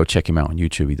Music, go check him out on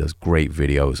YouTube. He does great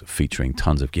videos featuring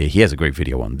tons of gear. He has a great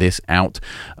video on this out.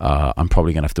 I'm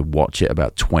probably going to have to watch it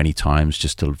about 20 times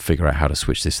just to figure out how to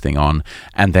switch this thing on.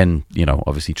 And then,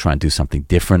 obviously try and do something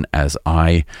different as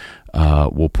I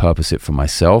will purpose it for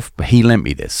myself. But he lent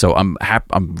me this, so I'm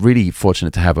really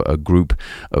fortunate to have a group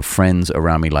of friends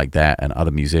around me like that, and other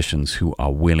musicians who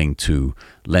are willing to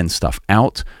lend stuff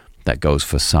out. That goes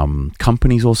for some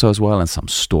companies also as well, and some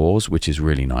stores, which is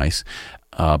really nice.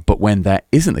 But when that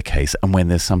isn't the case, and when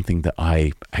there's something that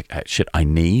I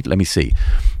need, let me see,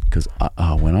 because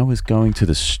when I was going to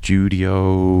the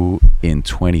studio in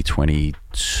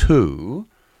 2022.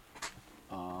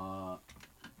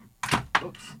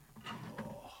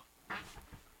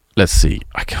 Let's see.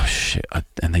 Oh, shit.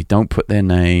 And they don't put their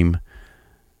name.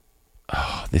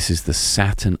 Oh, this is the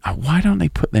Saturn. Why don't they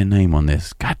put their name on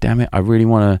this? God damn it. I really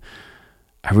want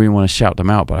to shout them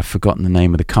out, but I've forgotten the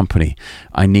name of the company.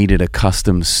 I needed a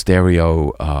custom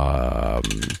stereo.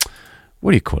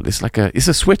 What do you call it? It's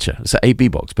a switcher. It's an AB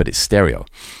box, but it's stereo.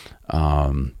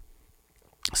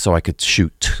 So I could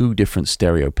shoot two different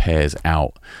stereo pairs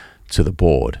out to the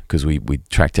board, because we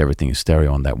tracked everything in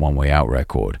stereo on that One Way Out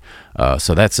record.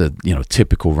 So that's a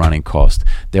typical running cost.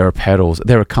 There are pedals.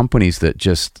 There are companies that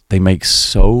they make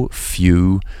so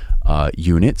few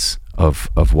units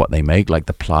of what they make, like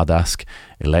the Pladask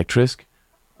Electric.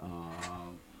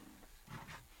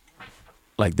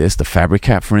 Like this, the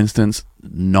Fabricat, for instance,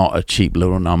 not a cheap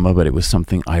little number, but it was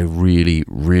something I really,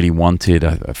 really wanted.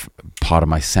 Part of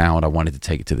my sound, I wanted to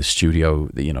take it to the studio.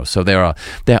 So there are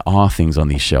things on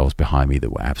these shelves behind me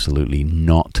that were absolutely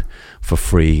not for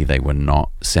free. They were not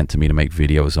sent to me to make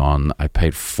videos on. I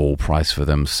paid full price for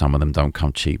them. Some of them don't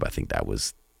come cheap. I think that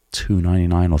was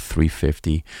 $2.99 or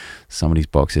 $3.50. Some of these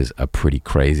boxes are pretty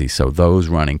crazy. So those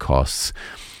running costs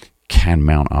can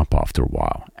mount up after a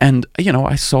while. And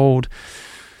I sold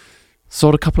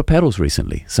a couple of pedals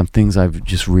recently. Some things I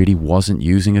just really wasn't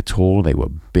using at all. They were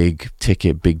big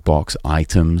ticket, big box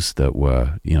items that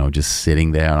were, just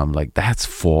sitting there. And I'm like, that's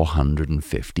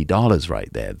 $450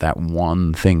 right there. That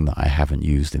one thing that I haven't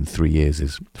used in 3 years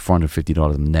is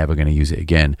 $450. I'm never going to use it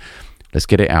again. Let's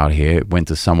get it out here. It went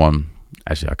to someone,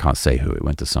 actually I can't say who, it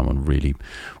went to someone really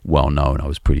well known. I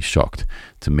was pretty shocked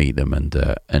to meet them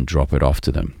and drop it off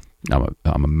to them. I'm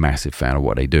a massive fan of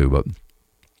what they do, but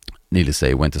needless to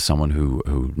say, it went to someone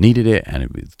who needed it, and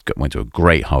it went to a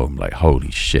great home. Like,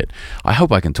 holy shit. I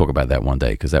hope I can talk about that one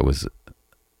day, because that was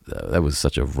that was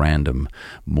such a random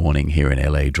morning here in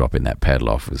LA. Dropping that pedal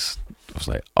off I was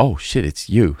like, oh shit, it's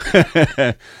you.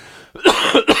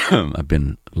 I've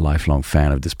been a lifelong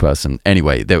fan of this person.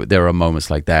 Anyway, there are moments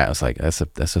like that. I was like, that's a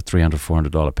 $300,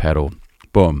 $400 pedal.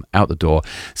 Boom, out the door,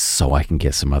 so I can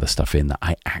get some other stuff in that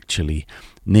I actually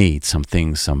need. Some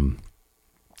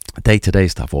day-to-day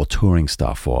stuff or touring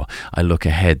stuff, or I look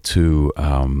ahead to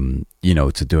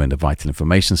to doing the Vital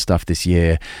Information stuff this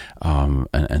year,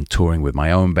 and touring with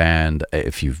my own band.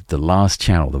 If the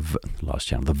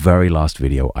very last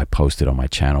video I posted on my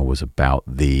channel was about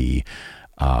the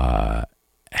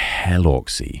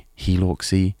Helauxy,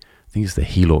 I think it's the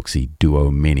Helauxy Duo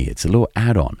Mini. It's a little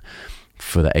add-on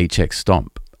for the HX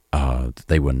Stomp.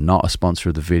 They were not a sponsor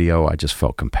of the video. I just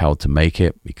felt compelled to make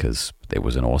it because it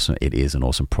is an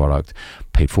awesome product.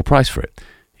 Paid full price for it.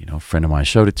 A friend of mine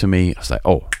showed it to me. I was like,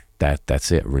 oh,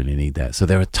 that's it. Really need that. So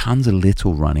there are tons of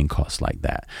little running costs like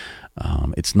that.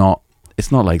 It's not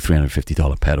like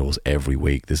 $350 pedals every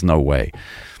week. There's no way.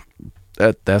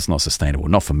 That's not sustainable.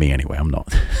 Not for me anyway. I'm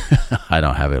not. I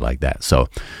don't have it like that. So,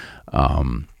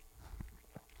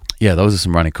 those are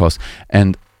some running costs.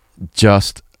 And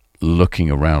just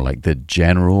looking around, like the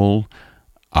general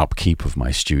upkeep of my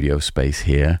studio space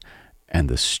here and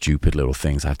the stupid little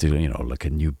things I have to do, like a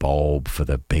new bulb for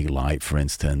the big light, for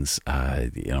instance.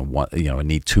 I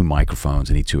need 2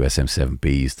 microphones. I need 2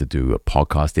 SM7Bs to do a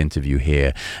podcast interview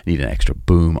here. I need an extra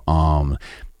boom arm.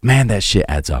 Man, that shit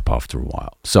adds up after a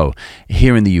while. So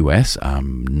here in the US,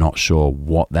 I'm not sure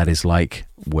what that is like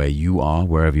where you are,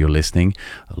 wherever you're listening.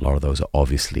 A lot of those are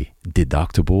obviously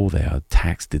deductible. They are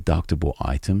tax deductible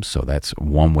items. So that's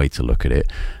one way to look at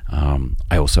it.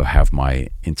 I also have my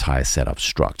entire setup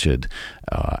structured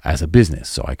as a business.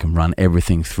 So I can run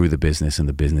everything through the business, and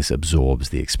the business absorbs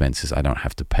the expenses. I don't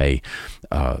have to pay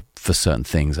for certain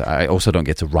things. I also don't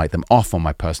get to write them off on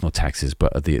my personal taxes,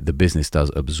 but the business does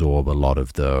absorb a lot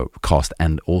of the cost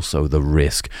and also the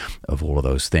risk of all of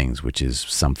those things, which is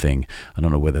something, I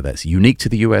don't know whether that's unique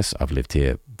to the US. I've lived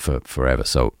here for forever,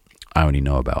 so I only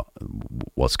know about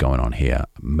what's going on here.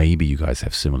 Maybe you guys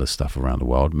have similar stuff around the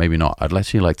world. Maybe not. I'd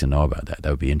actually like to know about that. That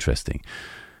would be interesting.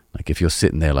 Like if you're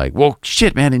sitting there like, well,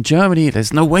 shit, man, in Germany,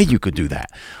 there's no way you could do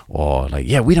that. Or like,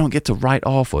 yeah, we don't get to write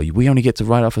off, or we only get to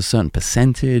write off a certain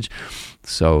percentage.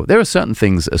 So there are certain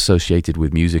things associated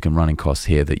with music and running costs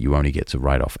here that you only get to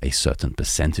write off a certain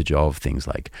percentage of. Things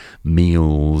like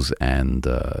meals and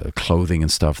clothing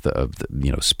and stuff that are,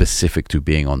 specific to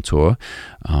being on tour.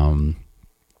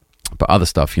 But other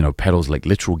stuff, pedals, like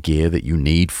literal gear that you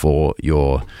need for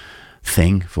your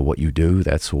thing, for what you do,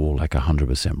 that's all like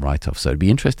 100% write-off. So it'd be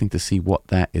interesting to see what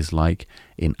that is like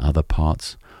in other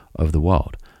parts of the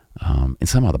world. In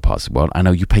some other parts of the world, I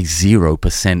know you pay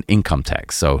 0% income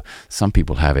tax. So some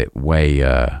people have it way,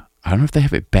 I don't know if they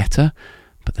have it better,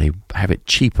 but they have it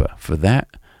cheaper for that.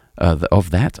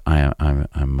 Of that,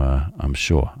 I'm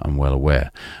sure, I'm well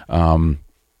aware.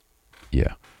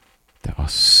 Yeah, there are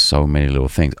so many little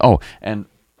things. Oh, and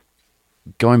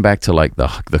going back to like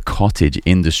the cottage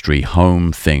industry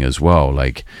home thing as well,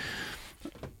 like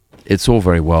it's all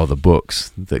very well the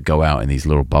books that go out in these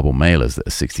little bubble mailers that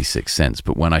are 66 cents,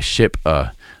 but when I ship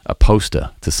a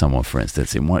poster to someone, for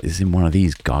instance, it's in one of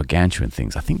these gargantuan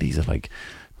things. I think these are like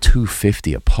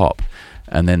 $2.50 a pop,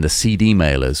 and then the CD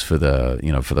mailers for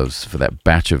for that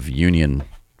batch of Union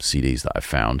CDs that I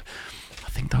found, I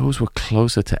think those were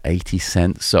closer to 80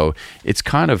 cents. So it's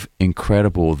kind of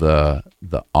incredible the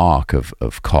arc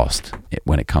of cost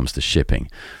when it comes to shipping.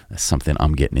 That's something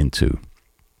I'm getting into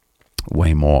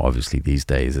way more, obviously, these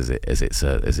days as it's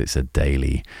a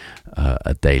daily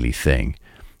thing.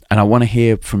 And I want to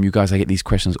hear from you guys. I get these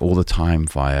questions all the time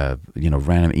via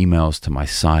random emails to my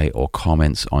site or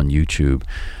comments on YouTube.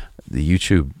 The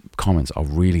YouTube comments are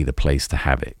really the place to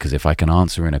have it, because if I can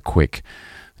answer in a quick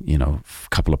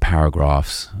couple of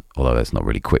paragraphs, although that's not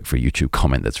really quick for a YouTube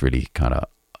comment, that's really kind of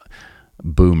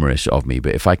boomerish of me,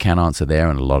 but if I can answer there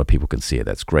and a lot of people can see it,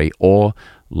 that's great. Or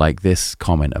like this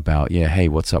comment about, hey,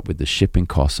 what's up with the shipping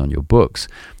costs on your books?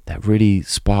 That really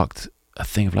sparked a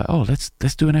thing of like, oh, let's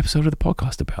do an episode of the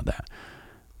podcast about that.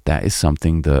 That is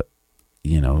something that,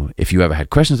 if you ever had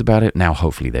questions about it, now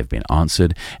hopefully they've been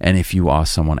answered. And if you are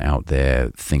someone out there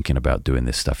thinking about doing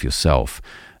this stuff yourself,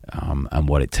 and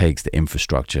what it takes, the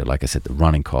infrastructure, like I said, the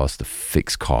running costs, the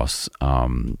fixed costs,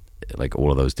 like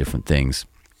all of those different things,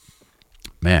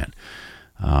 man,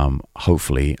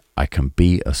 hopefully I can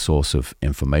be a source of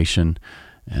information.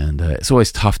 And it's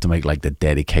always tough to make like the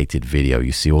dedicated video.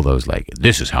 You see all those like,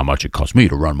 this is how much it cost me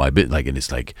to run my bit, like, and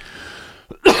it's like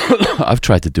I've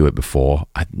tried to do it before,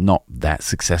 not that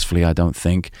successfully, I don't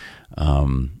think.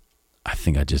 I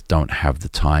think I just don't have the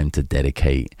time to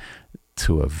dedicate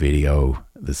to a video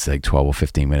that's like 12 or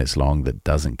 15 minutes long that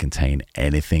doesn't contain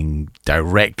anything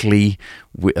directly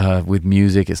with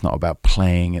music. It's not about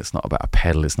playing, it's not about a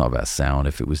pedal, it's not about sound.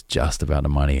 If it was just about the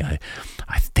money, I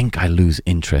think I lose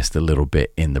interest a little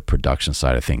bit in the production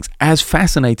side of things. As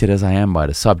fascinated as I am by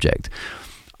the subject,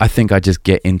 I think I just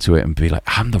get into it and be like,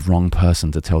 I'm the wrong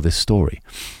person to tell this story.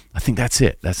 I think that's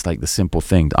it. That's like the simple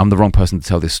thing. I'm the wrong person to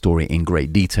tell this story in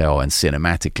great detail and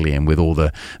cinematically and with all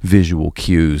the visual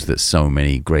cues that so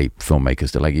many great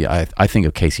filmmakers do. Like, I think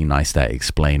of Casey Neistat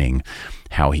explaining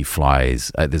how he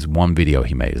flies. There's one video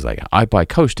he made. It's like, I buy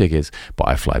coach tickets, but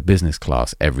I fly business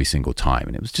class every single time.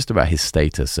 And it was just about his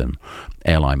status and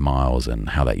airline miles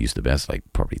and how that used to be. That's like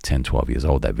probably 10, 12 years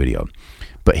old, that video.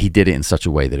 But he did it in such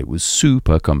a way that it was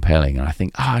super compelling. And I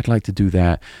think, I'd like to do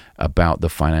that about the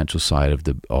financial side of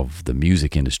the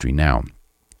music industry now.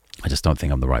 I just don't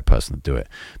think I'm the right person to do it.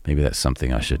 Maybe that's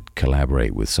something I should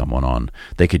collaborate with someone on.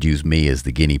 They could use me as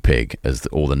the guinea pig, as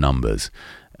all the numbers,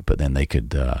 but then they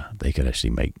could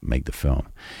actually make the film.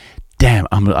 Damn,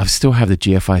 I still have the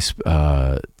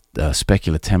GFI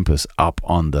Specula Tempus up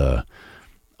on the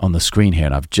screen here,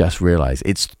 and I've just realized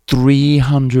it's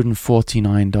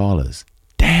 $349.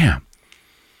 Damn.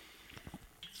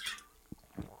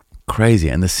 Crazy.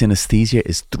 And the Synesthesia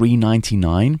is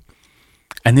 $399.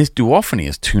 And this Duophony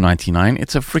is $299.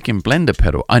 It's a freaking blender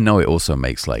pedal. I know it also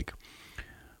makes like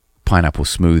pineapple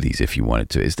smoothies if you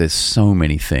wanted to. There's so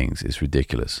many things. It's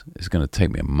ridiculous. It's going to take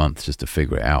me a month just to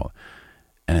figure it out.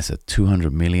 And it's a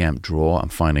 200 milliamp draw. I'm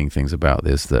finding things about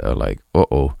this that are like,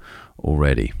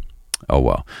 already. Oh,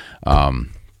 well.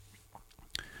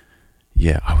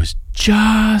 Yeah, I was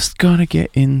just going to get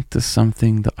into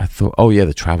something that I thought,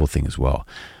 the travel thing as well.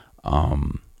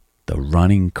 The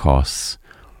running costs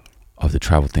of the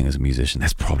travel thing as a musician,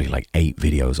 that's probably like 8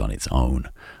 videos on its own,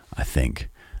 I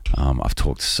think. I've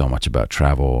talked so much about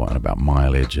travel and about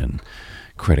mileage and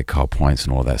credit card points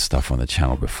and all that stuff on the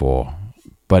channel before.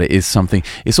 But it's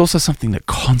also something that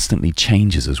constantly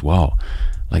changes as well.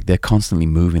 Like they're constantly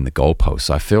moving the goalposts.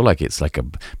 So I feel like it's like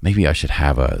maybe I should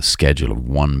have a schedule of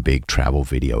one big travel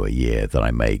video a year that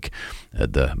I make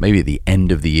maybe at the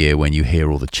end of the year when you hear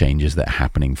all the changes that are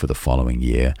happening for the following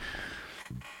year,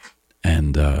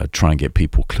 and try and get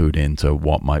people clued into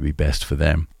what might be best for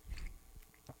them.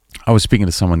 I was speaking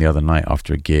to someone the other night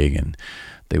after a gig, and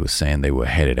they were saying they were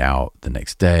headed out the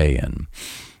next day, and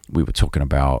we were talking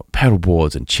about pedal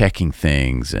boards and checking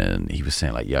things, and he was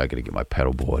saying like, I gotta get my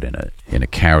pedal board in a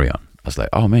carry-on. I was like,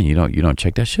 oh man, you don't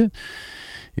check that shit?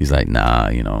 He's like,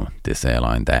 nah, this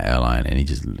airline, that airline, and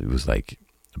it was like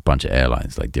a bunch of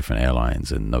airlines, like different airlines,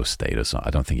 and no status on. I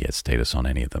don't think he had status on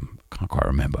any of them. Can't quite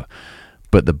remember.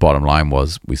 But the bottom line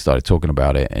was, we started talking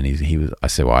about it, and I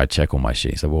said, well, I check all my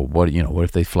shit. He said, well, what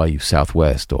if they fly you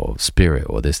Southwest or Spirit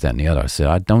or this, that, and the other? I said,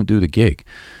 I don't do the gig,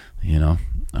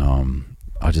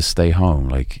 I'll just stay home.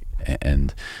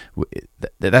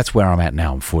 That's where I'm at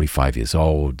now. I'm 45 years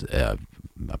old.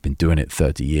 I've been doing it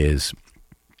 30 years.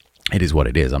 It is what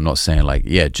it is. I'm not saying like,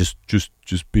 just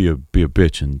be a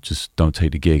bitch and just don't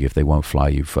take the gig if they won't fly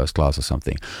you first class or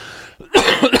something.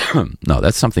 No,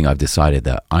 that's something I've decided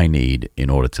that I need in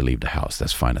order to leave the house.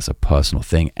 That's fine. That's a personal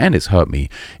thing, and it's hurt me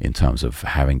in terms of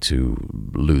having to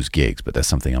lose gigs. But that's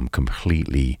something I'm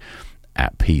completely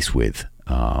at peace with.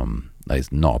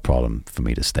 It's not a problem for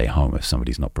me to stay home if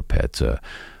somebody's not prepared to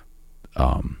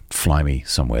fly me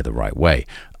somewhere the right way.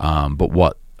 But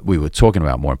what we were talking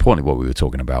about, more importantly, what we were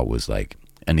talking about was like,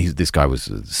 and this guy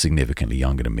was significantly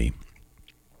younger than me,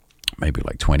 maybe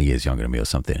like 20 years younger than me or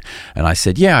something. And I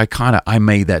said, I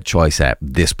made that choice at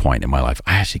this point in my life.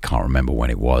 I actually can't remember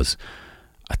when it was.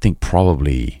 I think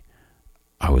probably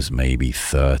I was maybe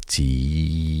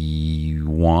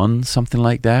 31, something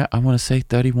like that. I want to say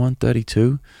 31,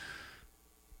 32,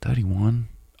 31.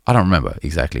 I don't remember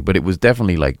exactly, but it was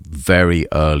definitely like very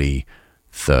early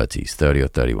 30s, 30 or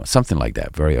 31, something like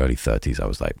that, very early 30s. I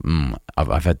was like,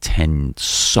 I've had 10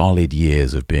 solid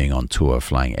years of being on tour,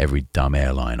 flying every dumb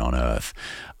airline on earth.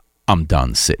 I'm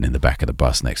done sitting in the back of the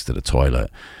bus next to the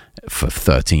toilet for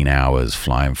 13 hours,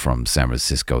 flying from San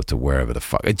Francisco to wherever the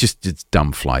fuck. It's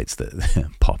dumb flights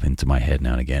that pop into my head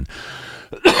now and again.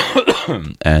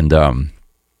 And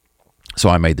so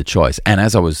I made the choice. And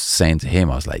as I was saying to him,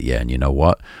 I was like, and you know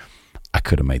what? I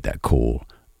could have made that call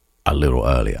a little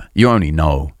earlier. You only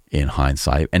know in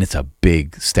hindsight, and it's a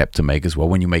big step to make as well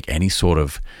when you make any sort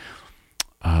of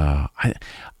I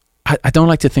don't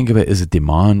like to think of it as a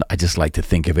demand. I just like to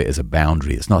think of it as a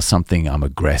boundary. It's not something I'm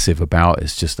aggressive about.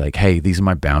 It's just like, hey, these are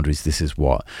my boundaries. This is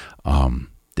what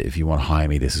if you want to hire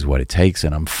me, this is what it takes,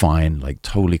 and I'm fine, like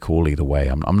totally cool either way.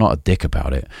 I'm not a dick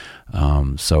about it.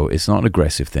 So it's not an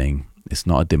aggressive thing. It's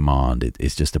not a demand.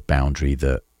 It's just a boundary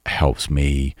that helps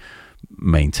me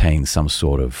maintain some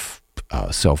sort of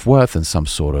self-worth and some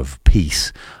sort of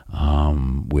peace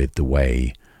with the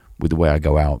way I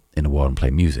go out in the world and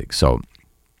play music. So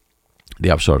the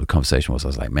upshot of the conversation was, I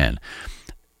was like, man,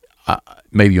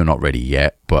 maybe you're not ready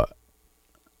yet, but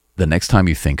the next time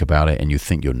you think about it and you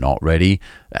think you're not ready,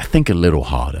 think a little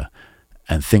harder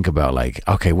and think about like,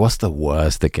 okay, what's the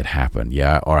worst that could happen?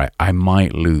 Yeah, all right, I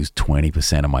might lose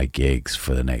 20% of my gigs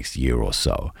for the next year or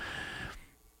so.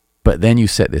 But then you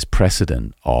set this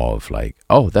precedent of like,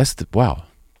 oh, that's the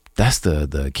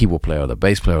keyboard player or the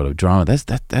bass player or the drummer. That's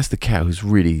the cat who's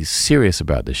really serious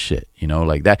about this shit. You know,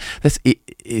 like that's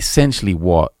essentially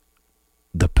what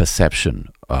the perception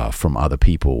from other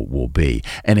people will be.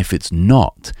 And if it's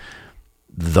not,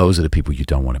 those are the people you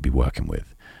don't want to be working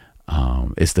with.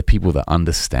 It's the people that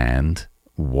understand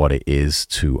what it is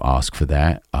to ask for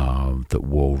that, that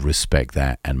will respect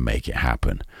that and make it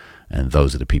happen. And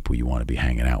those are the people you want to be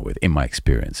hanging out with, in my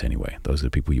experience anyway. Those are the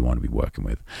people you want to be working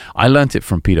with. I learned it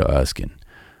from Peter Erskine.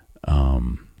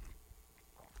 And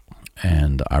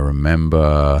I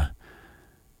remember,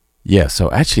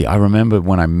 so actually I remember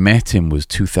when I met him was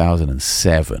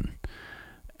 2007.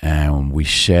 And we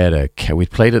we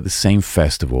played at the same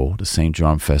festival, the same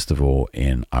drum festival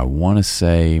in, I want to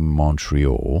say,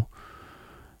 Montreal.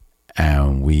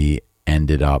 And we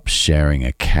ended up sharing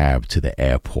a cab to the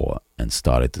airport and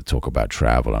started to talk about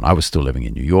travel. And I was still living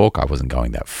in New York. I wasn't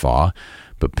going that far.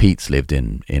 But Pete's lived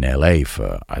in LA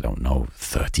for, I don't know,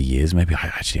 30 years maybe.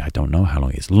 I don't know how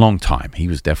long it is. Long time. He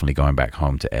was definitely going back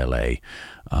home to LA.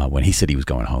 When he said he was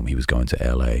going home, he was going to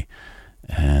LA.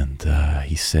 And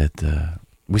he said,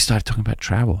 we started talking about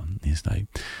travel. And he's like,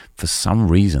 for some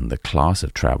reason, the class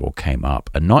of travel came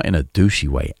up. And not in a douchey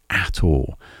way at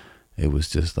all. It was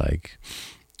just like,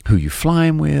 who you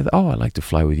flying with? Oh, I like to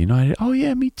fly with United. Oh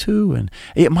yeah, me too. And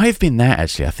it might have been that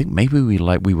actually. I think maybe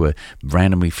we were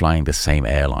randomly flying the same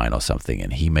airline or something,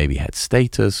 and he maybe had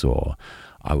status, or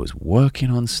I was working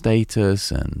on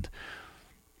status, and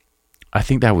I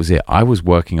think that was it. I was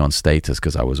working on status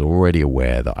because I was already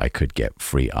aware that I could get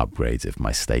free upgrades if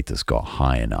my status got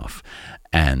high enough,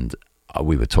 and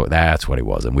we were talking. That's what it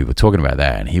was, and we were talking about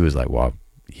that, and he was like, "Well,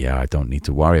 yeah, I don't need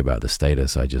to worry about the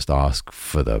status. I just ask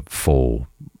for the full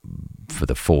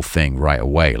thing right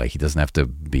away. Like he doesn't have to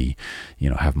be,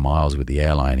 have miles with the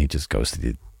airline. He just goes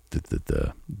to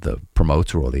the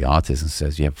promoter or the artist and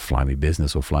says, yeah, fly me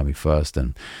business or fly me first."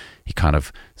 And he kind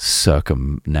of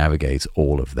circumnavigates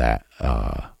all of that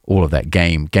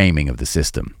gaming of the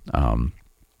system. I'm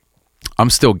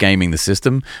still gaming the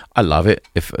system. I love it.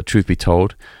 If truth be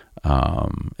told,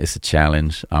 it's a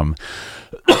challenge.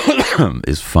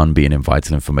 It's fun being invited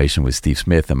to information with Steve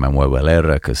Smith and Manuel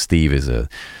Valera, because Steve is a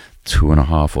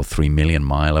 2.5 or 3 million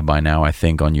miler by now, I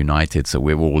think, on United. So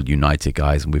we're all United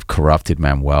guys, and we've corrupted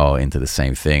Manuel into the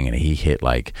same thing. And he hit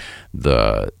like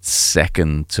the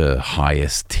second to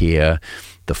highest tier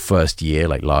the first year,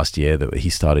 like last year that he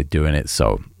started doing it.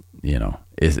 So,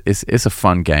 it's a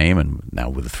fun game, and now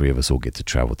with the three of us all get to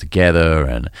travel together,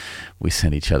 and we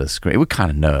send each other we're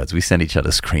kind of nerds. We send each other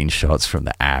screenshots from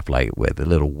the app, like with the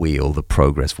little wheel, the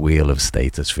progress wheel of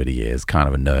status for the year. It's kind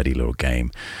of a nerdy little game.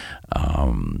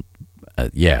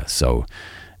 So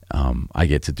I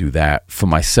get to do that for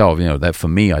myself. That for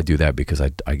me, I do that because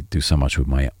I do so much with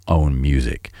my own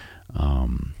music.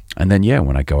 And then,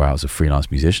 when I go out as a freelance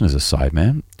musician, as a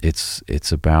sideman,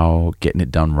 it's about getting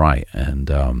it done right. And,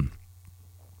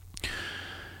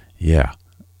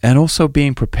 and also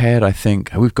being prepared. I think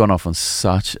we've gone off on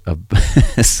such a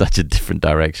such a different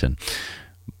direction,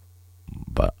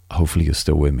 but hopefully you're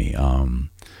still with me.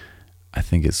 I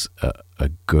think it's a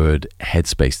good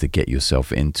headspace to get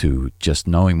yourself into, just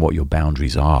knowing what your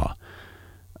boundaries are,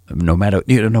 no matter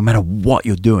what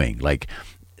you're doing. Like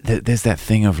there's that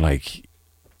thing of like,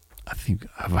 I think,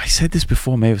 have I said this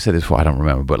before? Maybe I've said this before, I don't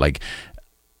remember, but like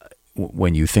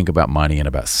when you think about money and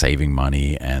about saving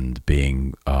money and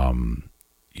being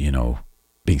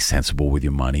being sensible with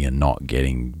your money and not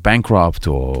getting bankrupt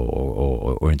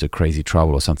or into crazy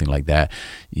trouble or something like that,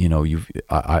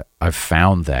 I've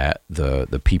found that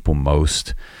the people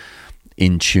most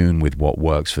in tune with what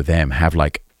works for them have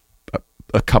like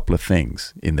a couple of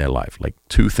things in their life, like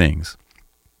 2 things.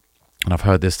 And I've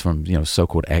heard this from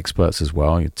so-called experts as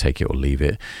well. You take it or leave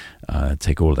it.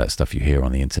 Take all of that stuff you hear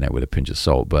on the internet with a pinch of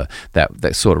salt. But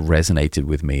that sort of resonated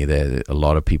with me. There, a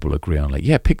lot of people agree on like,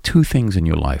 pick 2 things in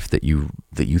your life that you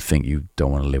think you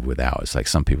don't want to live without. It's like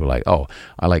some people are like, oh,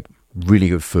 I like really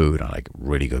good food, I like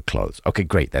really good clothes. Okay,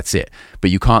 great, that's it. But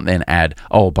you can't then add,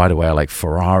 oh, by the way, I like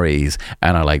Ferraris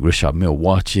and I like Richard Mille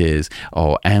watches.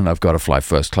 Oh, and I've got to fly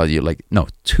first class. You're like, no,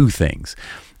 two things.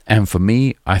 And for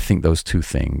me, I think those two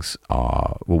things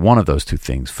are, well, one of those two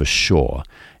things for sure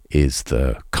is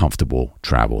the comfortable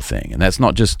travel thing. And that's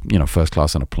not just, first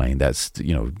class on a plane. That's,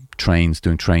 doing trains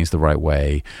the right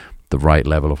way, the right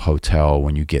level of hotel.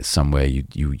 When you get somewhere,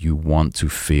 you want to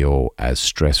feel as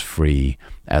stress-free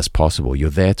as possible. You're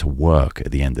there to work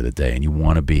at the end of the day, and you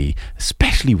want to be,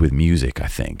 especially with music, I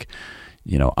think.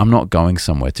 I'm not going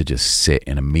somewhere to just sit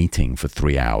in a meeting for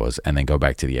 3 hours and then go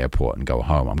back to the airport and go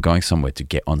home. I'm going somewhere to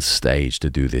get on stage to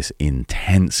do this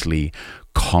intensely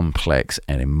complex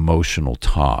and emotional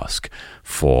task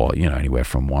for, anywhere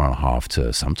from 1.5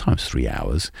 to sometimes 3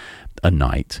 hours a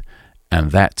night.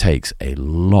 And that takes a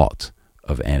lot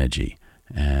of energy.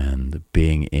 And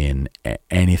being in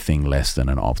anything less than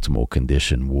an optimal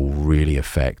condition will really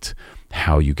affect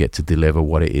how you get to deliver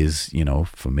what it is,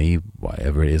 for me,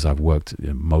 whatever it is I've worked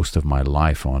most of my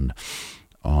life on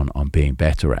being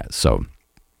better at. So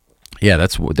yeah,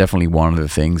 that's definitely one of the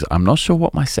things. I'm not sure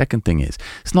what my second thing is.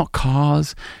 It's not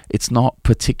cars. It's not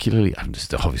particularly, I'm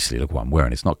just obviously look what I'm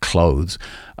wearing. It's not clothes.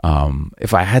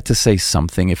 If I had to say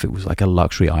something, if it was like a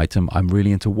luxury item, I'm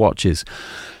really into watches.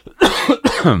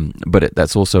 But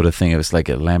that's also the thing. If it's like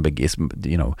a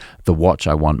Lamborghini, the watch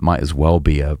I want might as well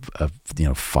be a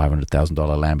 $500,000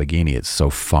 Lamborghini. It's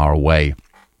so far away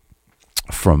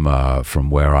from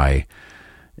where I,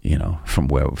 from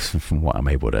what I'm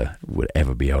would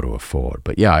ever be able to afford.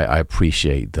 But yeah, I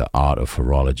appreciate the art of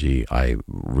horology. I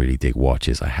really dig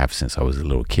watches. I have since I was a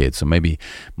little kid. So maybe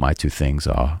my two things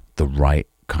are the right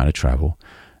kind of travel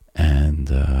and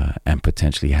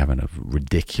potentially having a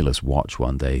ridiculous watch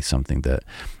one day, something that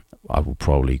I will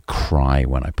probably cry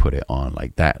when I put it on,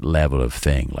 like that level of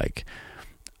thing, like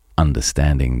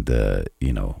understanding the,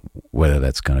 whether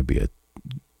that's going to be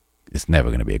it's never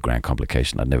going to be a grand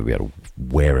complication. I'd never be able to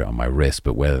wear it on my wrist,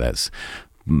 but whether that's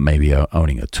maybe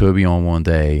owning a tourbillon one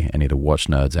day, any of the watch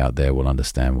nerds out there will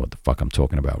understand what the fuck I'm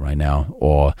talking about right now,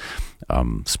 or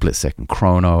split second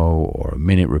chrono, or a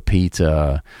minute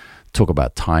repeater. Talk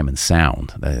about time and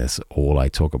sound. That's all I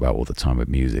talk about all the time with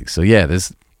music. So yeah,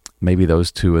 there's maybe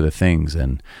those two are the things,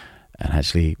 and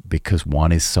actually because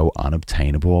one is so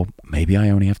unobtainable, maybe I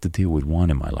only have to deal with one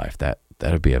in my life.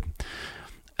 That'd be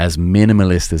as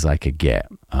minimalist as I could get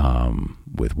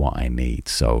with what I need.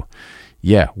 So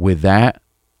yeah, with that,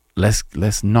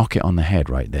 let's knock it on the head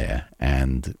right there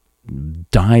and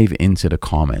dive into the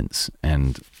comments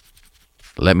and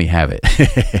let me have it.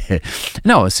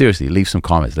 No, seriously, leave some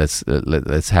comments.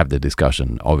 Let's have the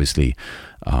discussion. Obviously,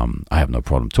 I have no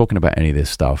problem talking about any of this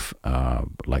stuff.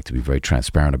 Like to be very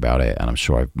transparent about it, and I'm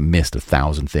sure I've missed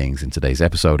 1,000 things in today's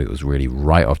episode. It was really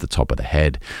right off the top of the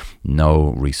head,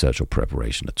 no research or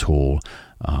preparation at all.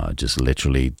 Just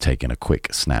literally taking a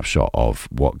quick snapshot of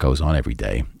what goes on every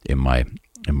day in my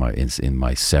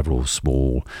several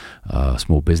small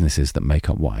businesses that make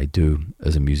up what I do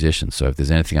as a musician. So if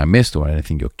there's anything I missed or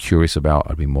anything you're curious about,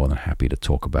 I'd be more than happy to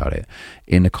talk about it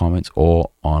in the comments or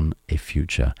on a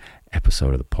future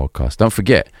episode of the podcast. Don't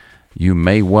forget, you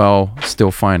may well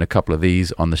still find a couple of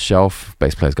these on the shelf.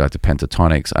 Bass Player's Guide to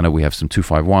Pentatonics. I know we have some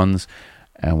 251s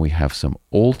and we have some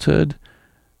altered.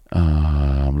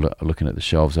 I'm looking at the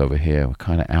shelves over here. We're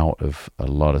kind of out of a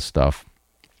lot of stuff.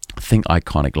 I think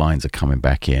Iconic Lines are coming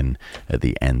back in at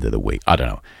the end of the week. I don't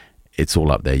know. It's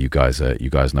all up there. You guys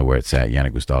know where it's at.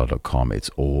 yannickgwizdala.com. It's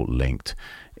all linked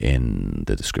in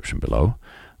the description below.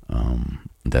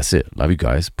 That's it. Love you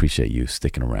guys. Appreciate you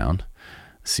sticking around.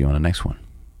 See you on the next one.